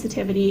ecosystem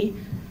sensitivity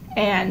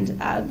and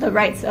the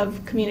rights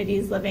of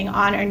communities living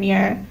on or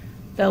near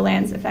the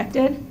lands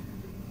affected.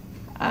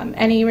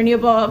 Any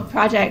renewable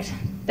project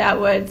that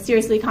would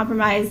seriously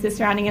compromise the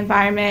surrounding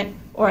environment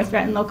or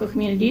threaten local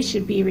communities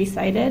should be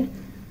recited.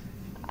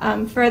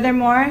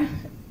 Furthermore,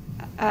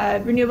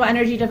 renewable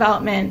energy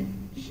development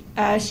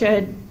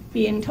should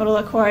be in total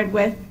accord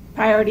with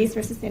priorities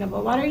for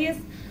sustainable water use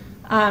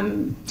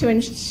to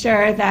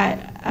ensure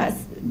that a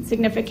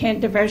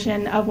significant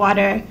diversion of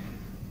water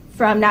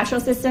from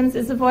natural systems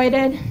is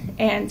avoided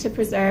and to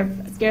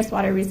preserve scarce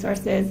water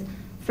resources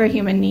for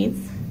human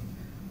needs.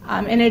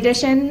 In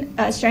addition,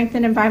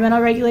 strengthened environmental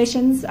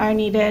regulations are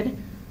needed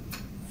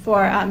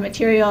for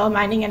material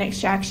mining and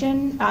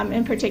extraction.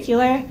 In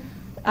particular,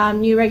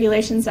 new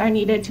regulations are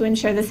needed to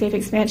ensure the safe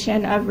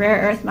expansion of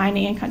rare earth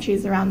mining in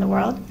countries around the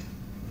world.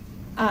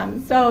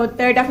 So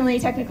there are definitely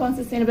technical and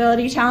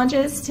sustainability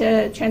challenges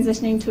to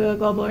transitioning to a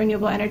global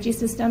renewable energy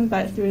system,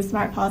 but through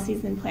smart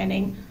policies and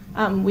planning,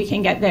 we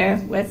can get there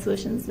with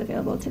solutions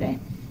available today.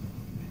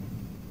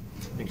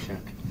 Thanks, Shak.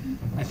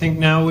 I think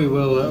now we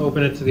will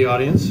open it to the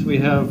audience. We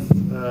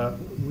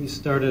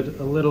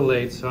started a little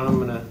late, so I'm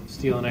going to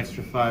steal an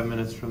extra 5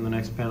 minutes from the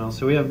next panel.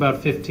 So we have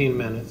about 15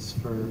 minutes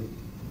for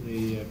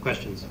the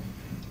questions.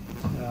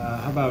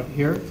 How about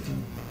here?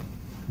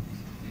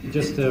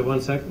 Just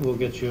 1 second, we'll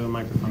get you a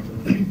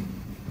microphone.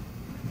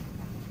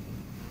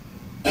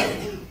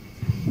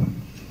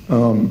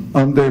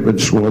 I'm David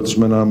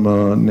Schwartzman. I'm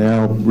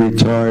now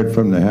retired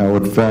from the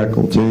Howard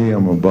faculty.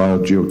 I'm a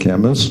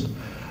biogeochemist.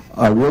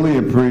 I really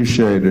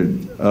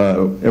appreciated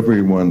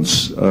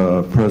everyone's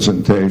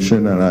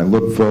presentation, and I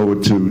look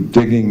forward to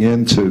digging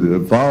into the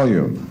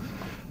volume.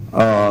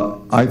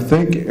 I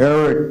think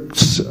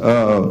Erik's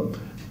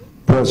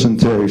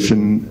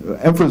presentation,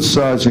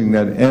 emphasizing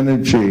that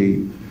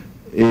energy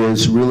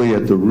is really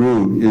at the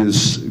root,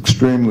 is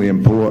extremely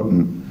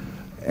important.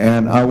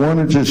 And I want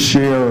to just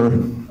share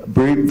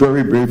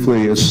very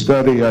briefly a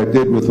study I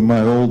did with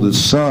my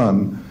oldest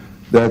son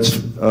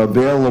that's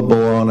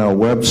available on our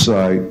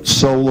website,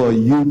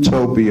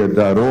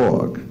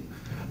 solarutopia.org.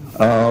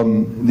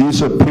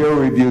 These are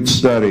peer-reviewed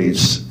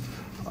studies.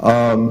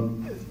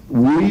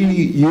 We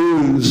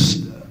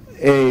used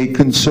a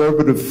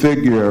conservative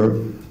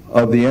figure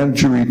of the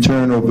energy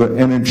return over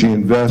energy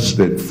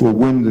invested for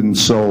wind and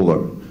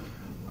solar,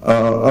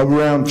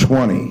 around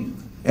 20.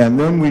 And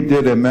then we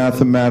did a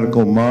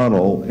mathematical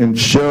model and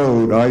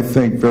showed, I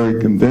think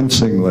very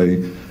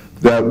convincingly,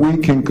 that we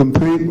can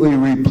completely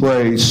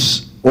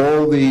replace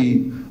all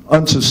the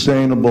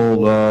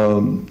unsustainable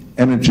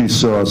energy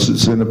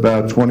sources in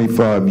about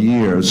 25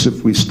 years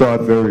if we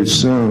start very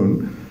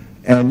soon,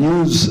 and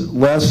use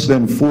less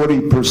than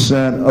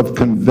 40% of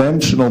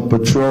conventional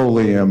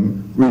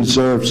petroleum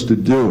reserves to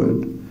do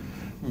it.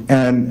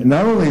 And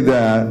not only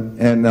that,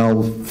 and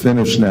I'll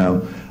finish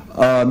now,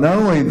 not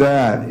only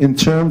that, in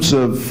terms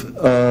of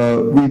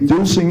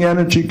reducing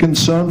energy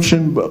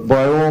consumption,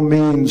 by all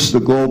means the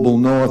global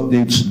north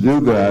needs to do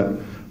that,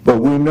 but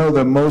we know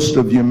that most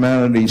of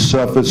humanity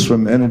suffers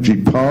from energy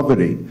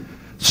poverty.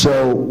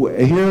 So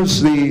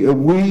here's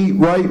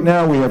right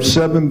now we have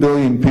 7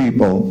 billion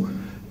people,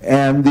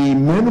 and the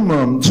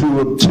minimum to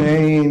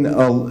obtain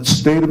a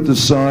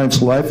state-of-the-science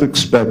life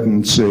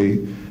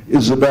expectancy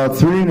is about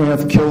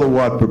 3.5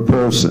 kilowatt per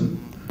person.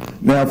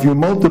 Now, if you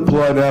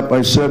multiply that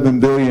by 7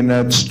 billion,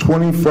 that's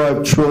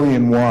 25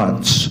 trillion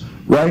watts.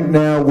 Right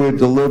now, we're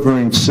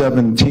delivering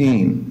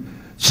 17.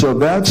 So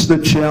that's the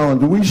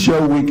challenge. We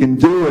show we can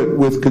do it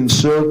with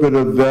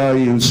conservative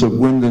values of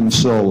wind and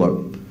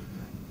solar,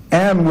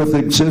 and with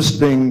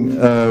existing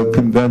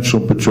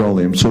conventional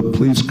petroleum. So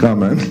please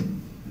comment.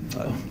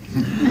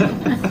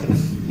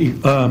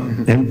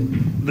 And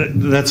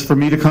that's for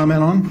me to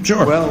comment on?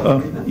 Sure.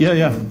 Well,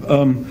 yeah.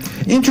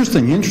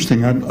 Interesting.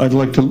 I'd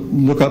like to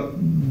look up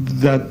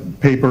that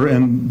paper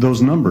and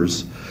those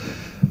numbers.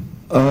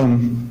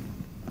 The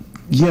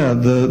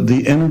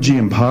energy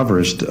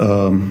impoverished.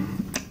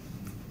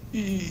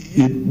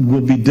 It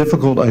will be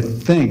difficult, I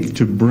think,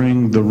 to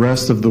bring the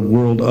rest of the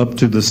world up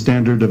to the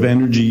standard of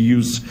energy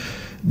use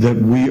that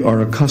we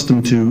are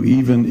accustomed to,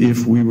 even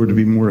if we were to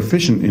be more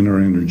efficient in our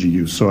energy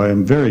use. So I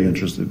am very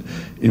interested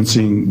in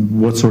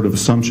seeing what sort of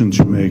assumptions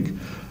you make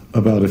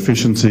about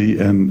efficiency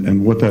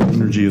and what that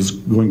energy is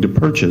going to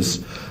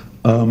purchase.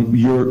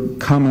 Your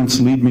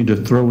comments lead me to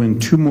throw in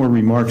 2 more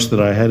remarks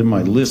that I had in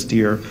my list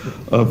here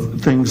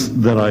of things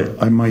that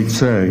I might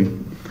say.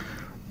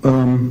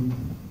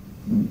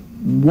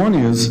 One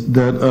is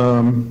that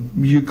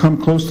you come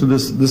close to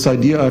this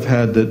idea I've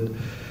had that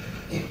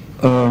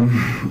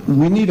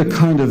we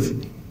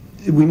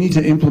need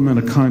to implement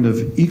a kind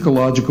of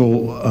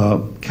ecological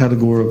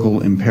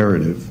categorical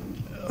imperative.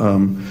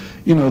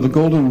 The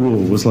golden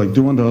rule was like,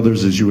 do unto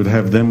others as you would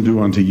have them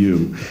do unto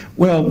you.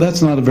 Well,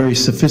 that's not a very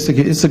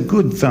sophisticated, it's a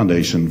good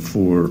foundation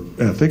for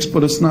ethics,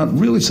 but it's not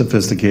really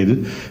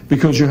sophisticated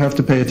because you have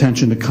to pay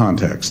attention to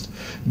context.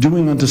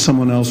 Doing unto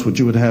someone else what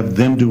you would have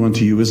them do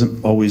unto you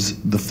isn't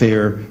always the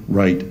fair,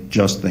 right,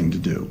 just thing to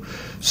do.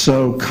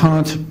 So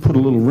Kant put a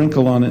little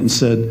wrinkle on it and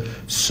said,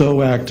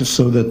 so act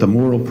so that the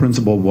moral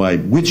principle by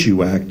which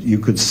you act, you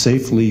could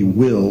safely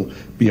will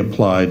be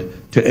applied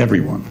to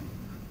everyone.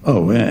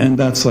 Oh, and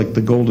that's like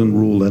the golden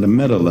rule at a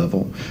meta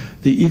level.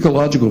 The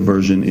ecological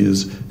version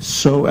is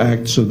so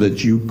act so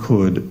that you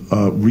could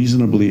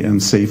reasonably and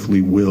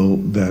safely will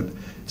that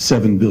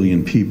 7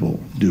 billion people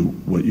do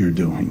what you're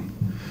doing.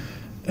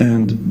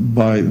 And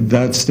by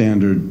that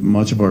standard,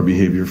 much of our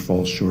behavior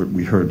falls short.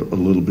 We heard a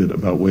little bit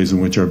about ways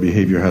in which our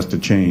behavior has to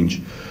change.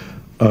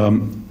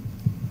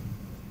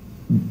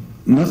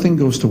 Nothing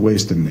goes to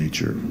waste in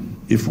nature.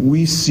 if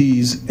we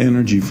seize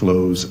energy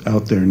flows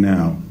out there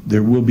now,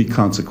 there will be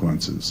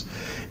consequences.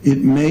 It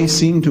may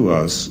seem to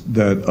us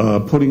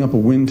that putting up a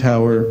wind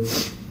tower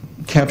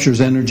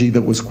captures energy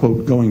that was,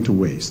 quote, going to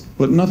waste,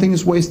 but nothing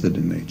is wasted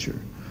in nature.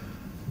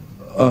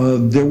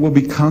 There will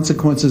be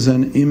consequences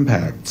and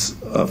impacts,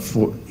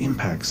 for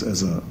impacts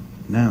as a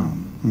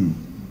noun.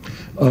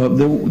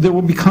 There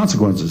will be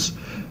consequences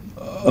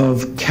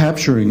of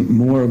capturing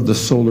more of the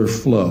solar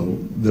flow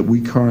that we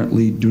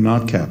currently do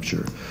not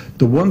capture.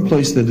 The one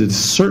place that is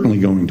certainly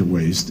going to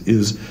waste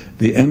is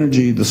the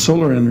energy, the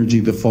solar energy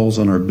that falls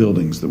on our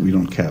buildings that we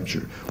don't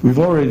capture. We've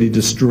already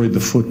destroyed the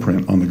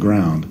footprint on the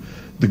ground,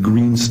 the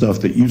green stuff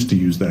that used to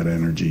use that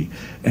energy,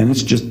 and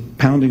it's just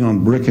pounding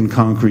on brick and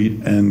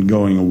concrete and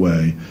going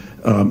away.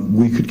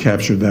 We could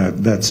capture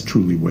that. That's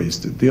truly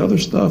wasted. The other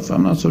stuff,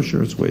 I'm not so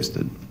sure it's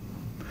wasted.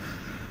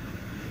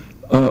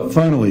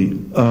 Finally,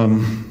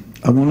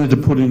 I wanted to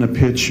put in a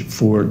pitch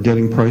for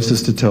getting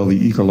prices to tell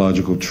the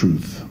ecological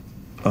truth.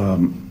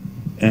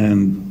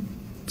 And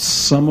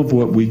some of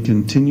what we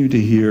continue to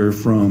hear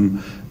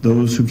from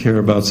those who care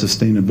about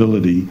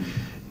sustainability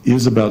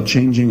is about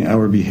changing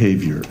our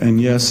behavior.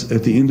 And yes,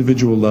 at the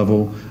individual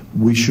level,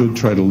 we should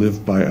try to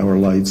live by our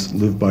lights,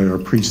 live by our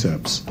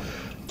precepts.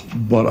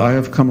 But I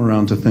have come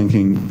around to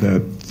thinking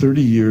that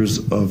 30 years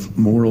of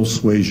moral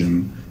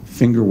suasion,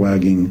 finger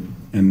wagging,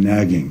 and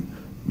nagging,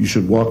 you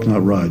should walk,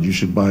 not ride, you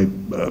should buy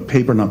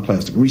paper, not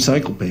plastic,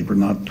 recycled paper,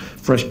 not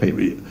fresh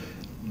paper.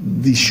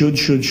 The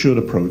should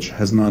approach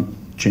has not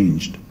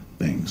changed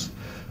things.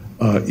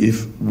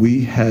 If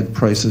we had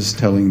prices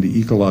telling the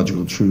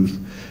ecological truth,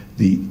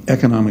 the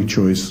economic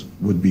choice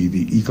would be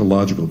the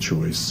ecological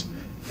choice,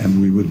 and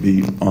we would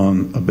be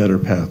on a better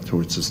path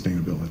towards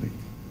sustainability.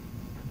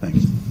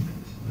 Thanks.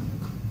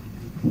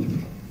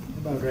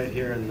 About right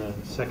here in the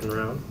second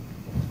round.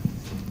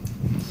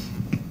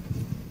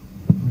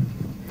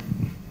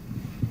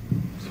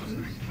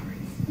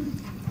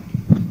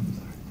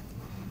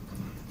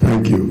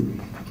 Thank you.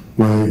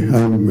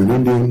 I'm an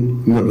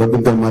Indian,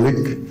 Rabindra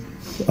Malik.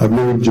 I've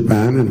lived in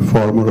Japan and a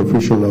former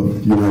official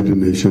of United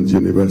Nations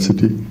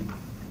University.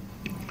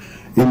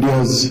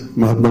 India's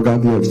Mahatma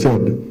Gandhi had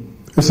said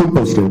a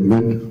simple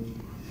statement: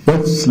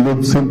 let's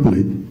live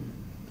simply,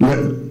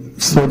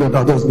 so that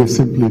others may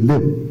simply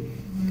live.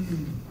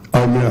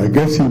 I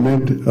guess he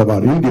meant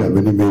about India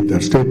when he made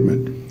that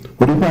statement.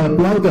 But if I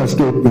apply that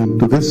statement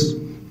to this,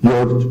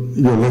 your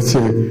let's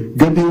say,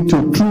 getting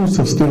to true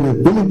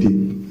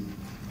sustainability,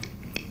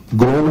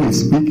 globally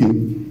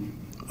speaking,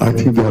 I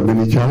think there are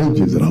many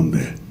challenges around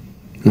there,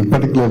 and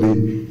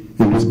particularly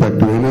in respect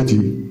to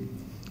energy,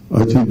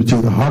 which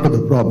is the heart of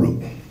the problem,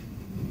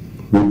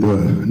 with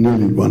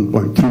nearly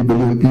 1.3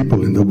 billion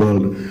people in the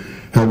world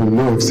having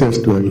no access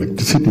to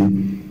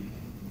electricity.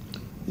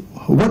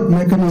 What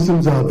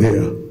mechanisms are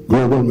there,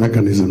 global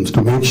mechanisms,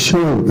 to make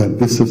sure that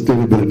this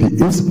sustainability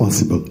is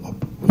possible?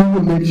 Who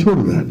will make sure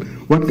of that?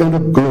 What kind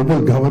of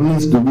global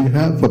governance do we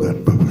have for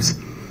that purpose?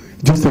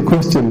 Just a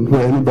question for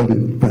anybody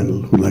in the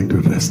panel who would like to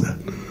address that.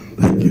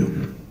 Thank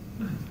you.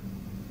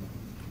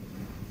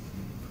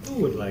 Who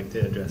would like to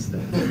address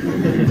that?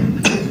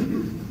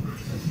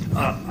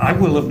 I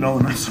will have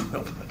known as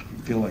well, but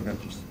I feel like I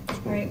just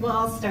spoke. All right, well,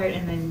 I'll start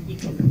and then you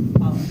can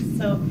follow.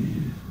 So,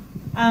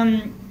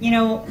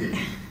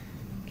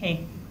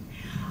 okay,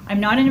 I'm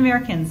not an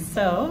American,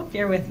 so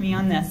bear with me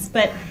on this.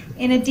 But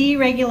in a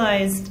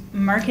deregularized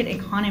market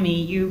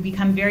economy, you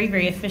become very,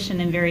 very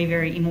efficient and very,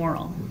 very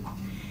immoral.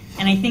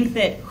 And I think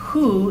that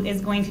who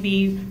is going to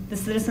be the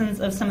citizens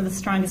of some of the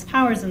strongest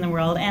powers in the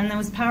world, and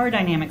those power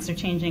dynamics are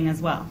changing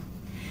as well.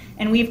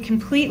 And we've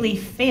completely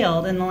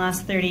failed in the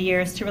last 30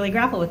 years to really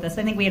grapple with this.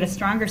 I think we had a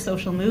stronger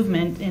social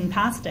movement in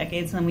past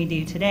decades than we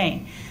do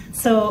today.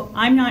 So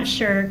I'm not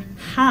sure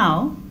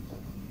how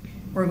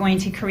we're going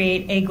to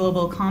create a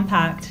global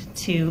compact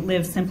to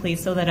live simply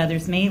so that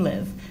others may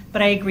live.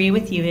 But I agree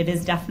with you, it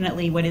is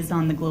definitely what is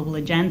on the global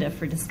agenda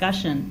for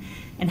discussion.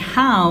 And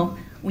how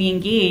we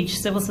engage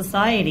civil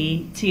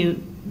society to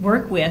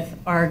work with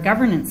our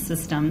governance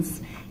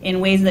systems in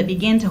ways that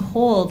begin to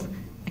hold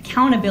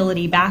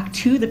accountability back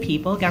to the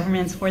people,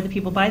 governments for the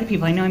people, by the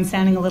people. I know I'm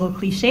sounding a little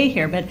cliche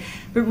here, but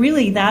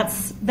really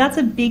that's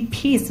a big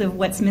piece of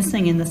what's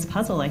missing in this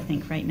puzzle, I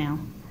think, right now.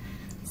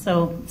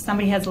 So if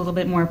somebody has a little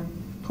bit more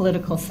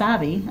political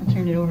savvy, I'll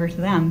turn it over to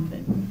them.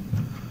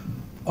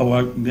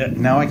 Oh,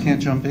 now I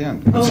can't jump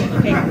in. Oh,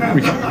 okay.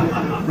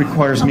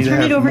 Requires me to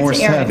have more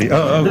savvy.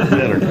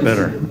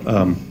 Better.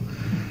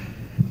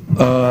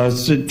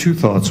 So two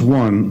thoughts.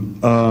 One,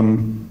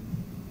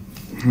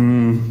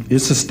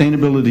 is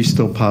sustainability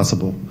still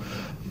possible?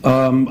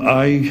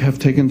 I have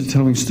taken to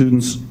telling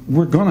students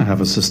we're going to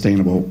have a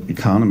sustainable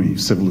economy,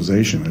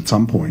 civilization at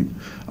some point.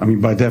 I mean,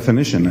 by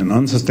definition, an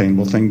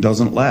unsustainable thing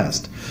doesn't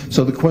last.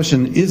 So the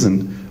question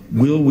isn't,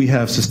 will we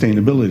have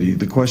sustainability?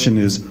 The question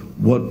is,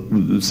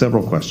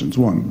 several questions.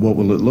 One, what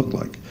will it look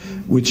like?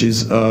 Which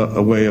is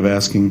a way of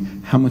asking,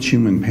 how much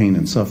human pain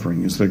and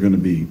suffering is there going to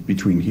be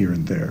between here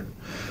and there?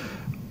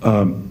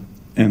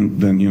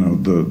 And then,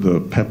 the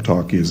pep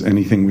talk is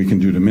anything we can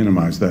do to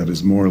minimize that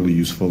is morally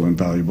useful and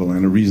valuable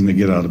and a reason to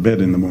get out of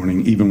bed in the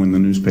morning, even when the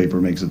newspaper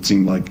makes it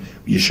seem like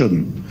you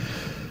shouldn't.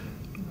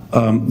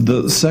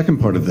 The second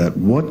part of that,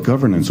 what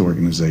governance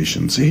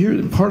organizations?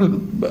 Here,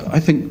 I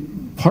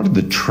think part of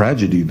the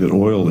tragedy that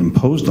oil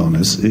imposed on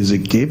us is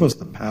it gave us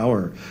the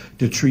power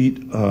to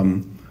treat.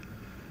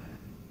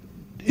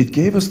 It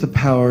gave us the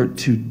power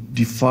to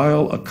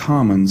defile a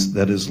commons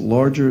that is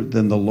larger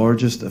than the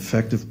largest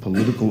effective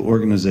political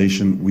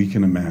organization we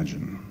can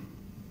imagine.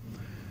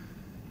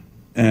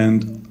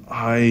 And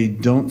I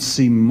don't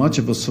see much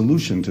of a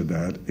solution to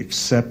that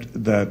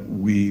except that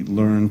we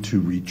learn to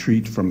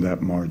retreat from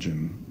that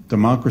margin.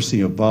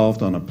 Democracy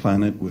evolved on a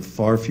planet with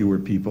far fewer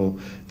people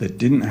that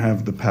didn't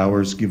have the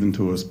powers given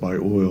to us by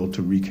oil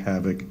to wreak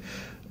havoc.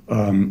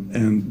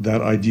 And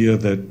that idea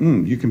that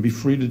you can be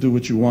free to do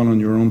what you want on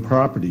your own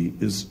property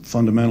is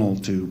fundamental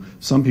to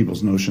some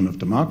people's notion of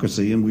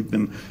democracy. And we've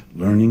been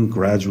learning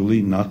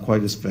gradually, not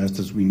quite as fast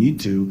as we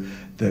need to,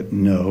 that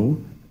no,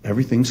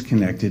 everything's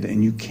connected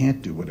and you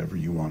can't do whatever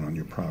you want on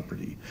your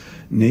property.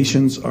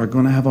 Nations are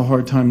going to have a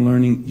hard time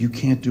learning you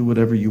can't do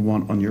whatever you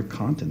want on your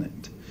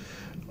continent.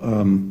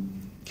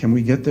 Can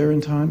we get there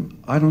in time?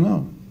 I don't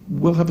know.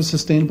 We'll have a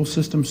sustainable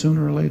system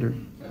sooner or later.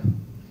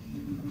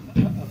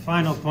 A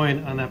final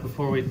point on that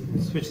before we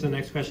switch to the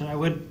next question. I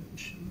would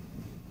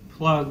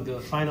plug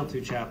the final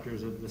two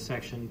chapters of the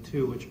section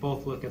 2, which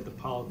both look at the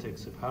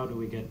politics of how do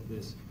we get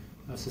this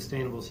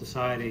sustainable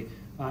society.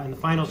 And the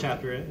final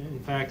chapter,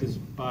 in fact, is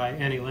by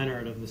Annie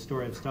Leonard of the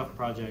Story of Stuff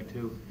Project,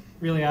 who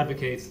really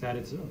advocates that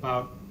it's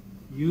about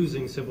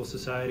using civil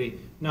society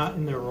not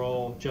in their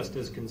role just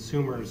as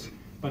consumers,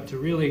 but to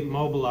really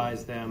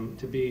mobilize them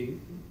to be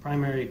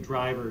primary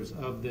drivers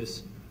of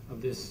this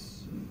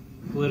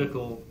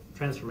political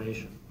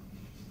transformation.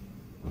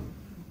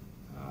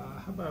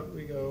 How about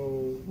we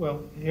go,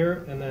 well,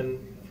 here and then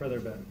further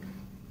back.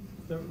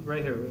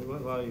 Right here,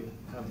 while you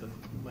have the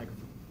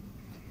microphone.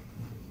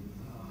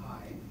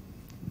 Hi.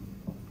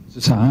 Is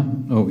this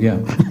on? Oh, yeah.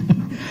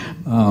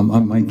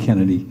 I'm Mike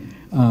Kennedy.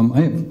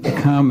 I have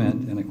a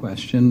comment and a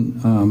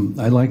question.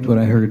 I liked what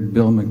I heard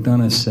Bill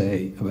McDonough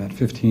say about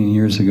 15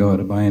 years ago at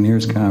a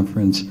Pioneers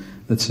conference,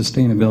 that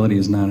sustainability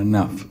is not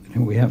enough,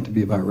 and we have to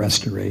be about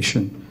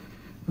restoration.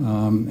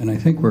 And I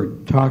think we're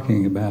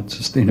talking about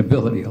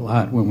sustainability a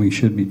lot when we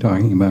should be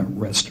talking about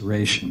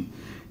restoration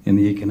in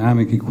the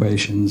economic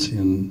equations,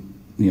 in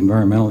the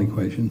environmental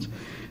equations.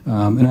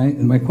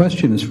 And my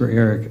question is for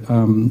Erik.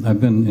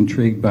 I've been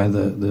intrigued by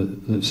the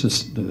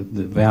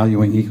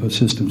valuing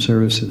ecosystem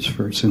services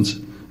since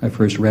I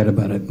first read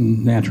about it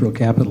in Natural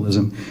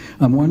Capitalism.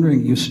 I'm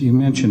wondering, you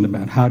mentioned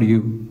about how do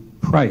you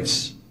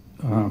price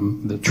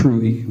the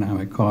true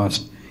economic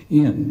cost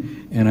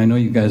in, and I know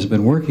you guys have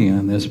been working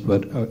on this,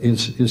 but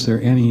is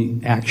there any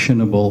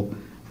actionable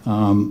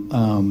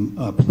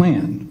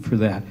plan for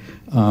that?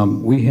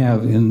 We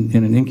have in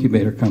an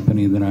incubator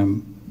company that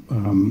I'm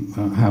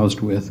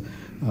housed with,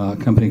 a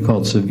company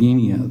called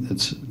Savinia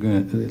that's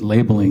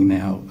labeling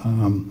now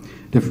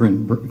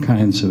different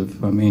kinds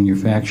of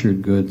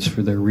manufactured goods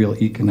for their real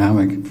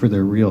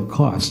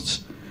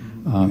costs,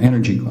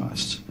 energy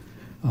costs.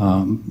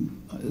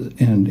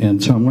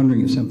 And so I'm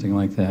wondering if something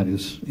like that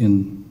is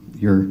in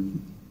your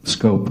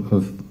scope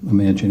of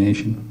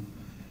imagination.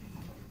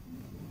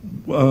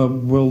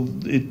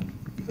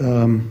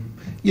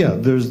 Yeah,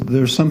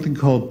 there's something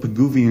called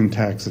Pigouvian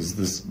taxes.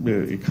 This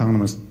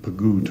economist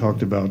Pigou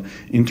talked about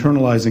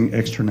internalizing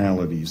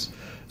externalities.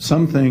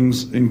 Some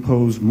things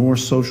impose more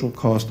social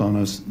cost on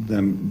us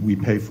than we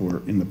pay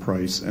for in the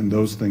price, and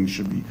those things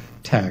should be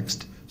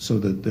taxed so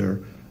that their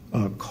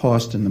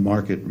cost in the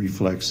market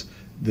reflects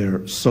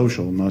their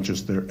social, not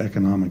just their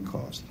economic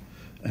cost.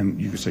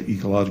 And you could say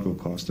ecological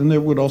cost. And there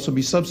would also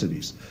be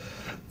subsidies.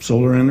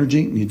 Solar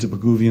energy needs a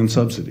Pigouvian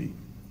subsidy.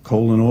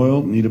 Coal and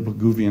oil need a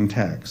Pigouvian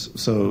tax.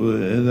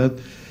 So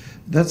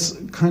that's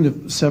kind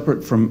of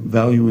separate from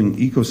valuing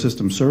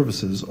ecosystem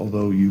services,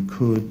 although you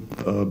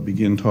could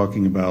begin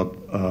talking about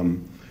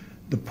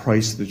the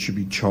price that should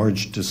be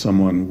charged to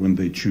someone when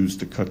they choose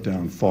to cut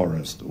down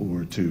forest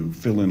or to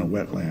fill in a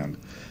wetland.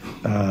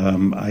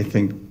 I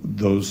think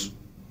those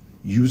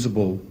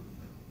usable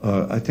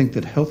I think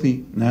that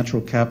healthy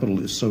natural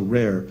capital is so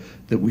rare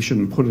that we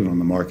shouldn't put it on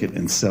the market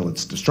and sell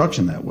its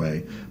destruction that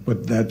way.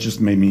 But that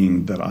just may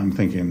mean that I'm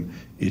thinking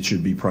it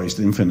should be priced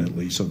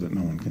infinitely so that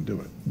no one can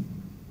do it.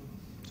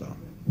 So.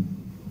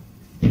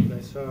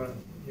 I saw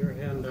your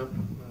hand up.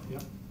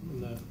 Yep,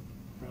 in the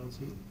brown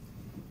seat.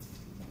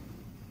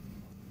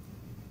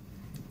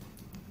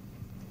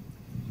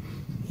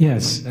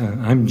 Yes,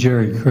 I'm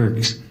Jerry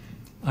Kirks.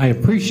 I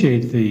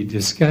appreciate the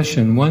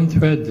discussion. One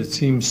thread that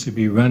seems to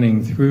be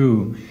running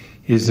through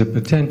is the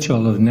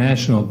potential of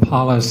national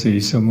policy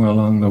somewhere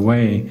along the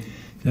way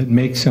that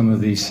makes some of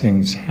these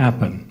things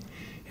happen.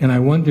 And I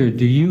wonder,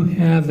 do you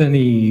have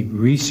any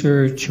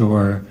research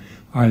or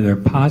are there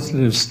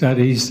positive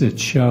studies that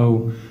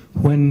show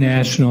when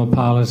national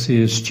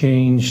policy has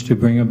changed to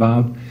bring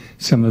about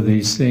some of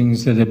these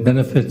things that it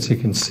benefits a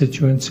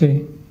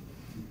constituency?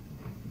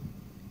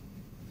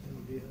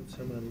 Be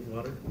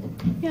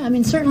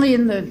mean, certainly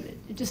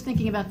just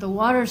thinking about the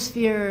water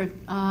sphere,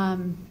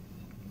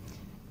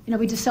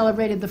 we just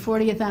celebrated the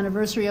 40th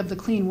anniversary of the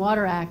Clean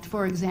Water Act,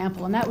 for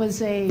example, and that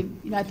was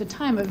at the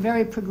time, a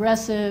very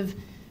progressive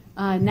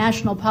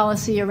national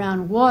policy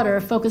around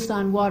water, focused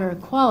on water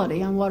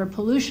quality, on water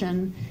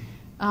pollution,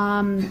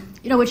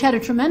 which had a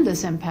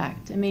tremendous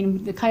impact. I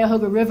mean, the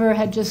Cuyahoga River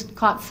had just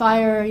caught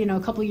fire, a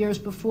couple years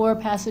before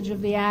passage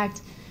of the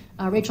act.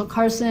 Rachel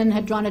Carson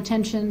had drawn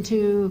attention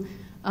to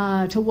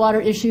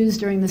water issues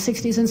during the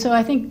 60s, and so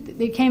I think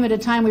they came at a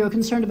time we were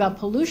concerned about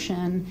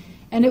pollution,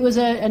 and it was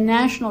a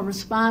national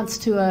response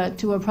to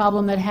a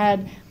problem that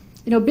had,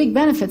 big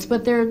benefits,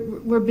 but there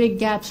were big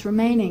gaps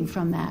remaining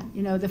from that.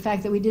 The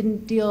fact that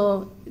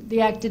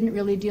the act didn't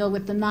really deal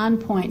with the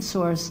non-point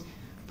source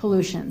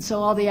pollution, so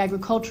all the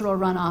agricultural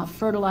runoff,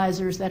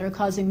 fertilizers that are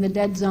causing the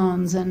dead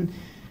zones and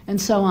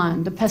so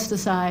on, the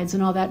pesticides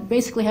and all that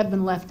basically have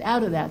been left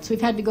out of that. So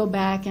we've had to go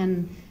back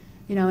and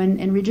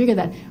rejigger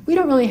that. We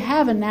don't really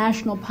have a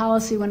national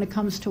policy when it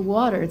comes to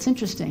water. It's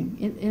interesting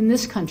in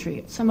this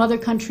country. Some other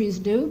countries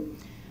do.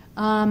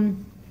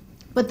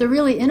 But the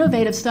really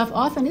innovative stuff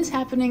often is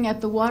happening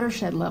at the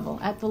watershed level,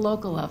 at the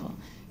local level.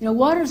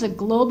 Water is a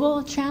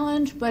global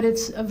challenge, but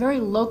it's a very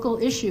local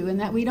issue in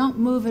that we don't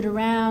move it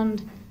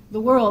around the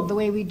world the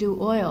way we do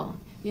oil.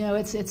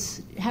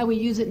 It's how we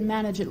use it and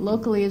manage it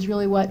locally is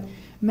really what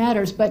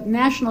matters. But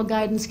national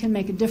guidance can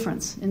make a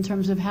difference in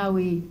terms of how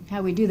we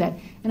do that.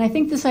 And I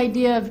think this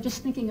idea of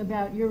just thinking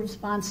about your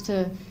response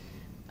to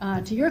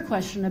your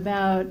question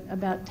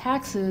about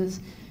taxes,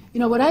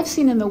 what I've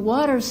seen in the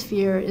water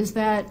sphere is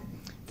that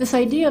this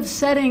idea of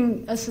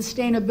setting a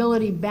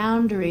sustainability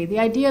boundary, the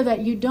idea that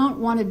you don't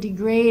want to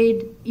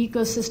degrade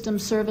ecosystem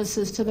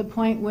services to the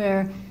point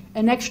where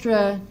an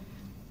extra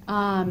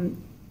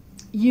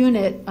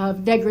unit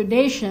of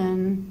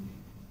degradation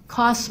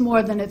costs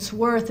more than it's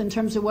worth in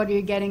terms of what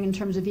you're getting in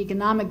terms of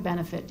economic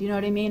benefit. Do you know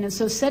what I mean? And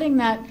so setting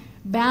that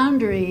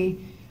boundary,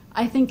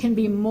 I think, can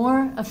be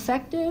more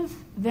effective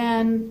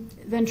than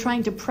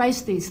trying to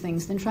price these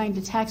things, than trying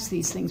to tax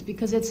these things,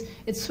 because it's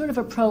sort of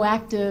a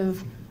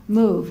proactive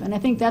move. And I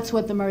think that's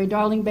what the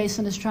Murray-Darling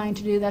Basin is trying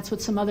to do. That's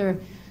what some other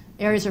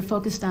areas are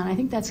focused on. I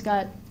think that's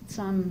got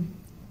some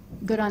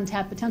good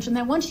untapped potential. And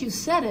then once you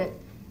set it,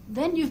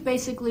 then you've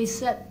basically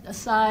set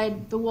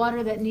aside the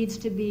water that needs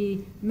to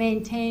be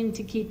maintained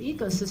to keep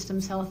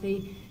ecosystems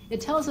healthy. It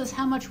tells us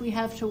how much we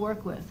have to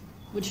work with,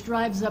 which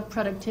drives up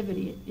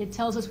productivity. It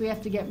tells us we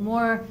have to get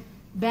more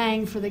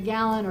bang for the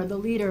gallon or the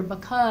liter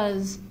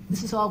because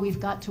this is all we've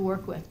got to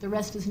work with. The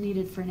rest is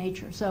needed for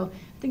nature. So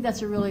I think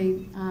that's a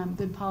really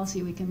good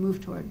policy we can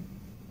move toward.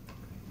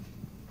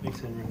 Thanks,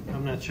 Henry.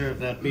 I'm not sure if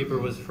that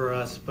beeper was for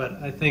us, but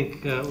I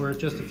think we're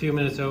just a few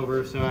minutes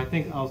over, so I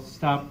think I'll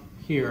stop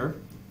here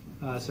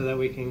so that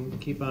we can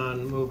keep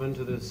on moving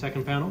to the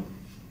second panel.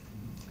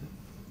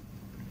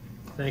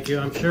 Thank you.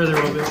 I'm sure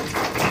there will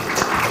be...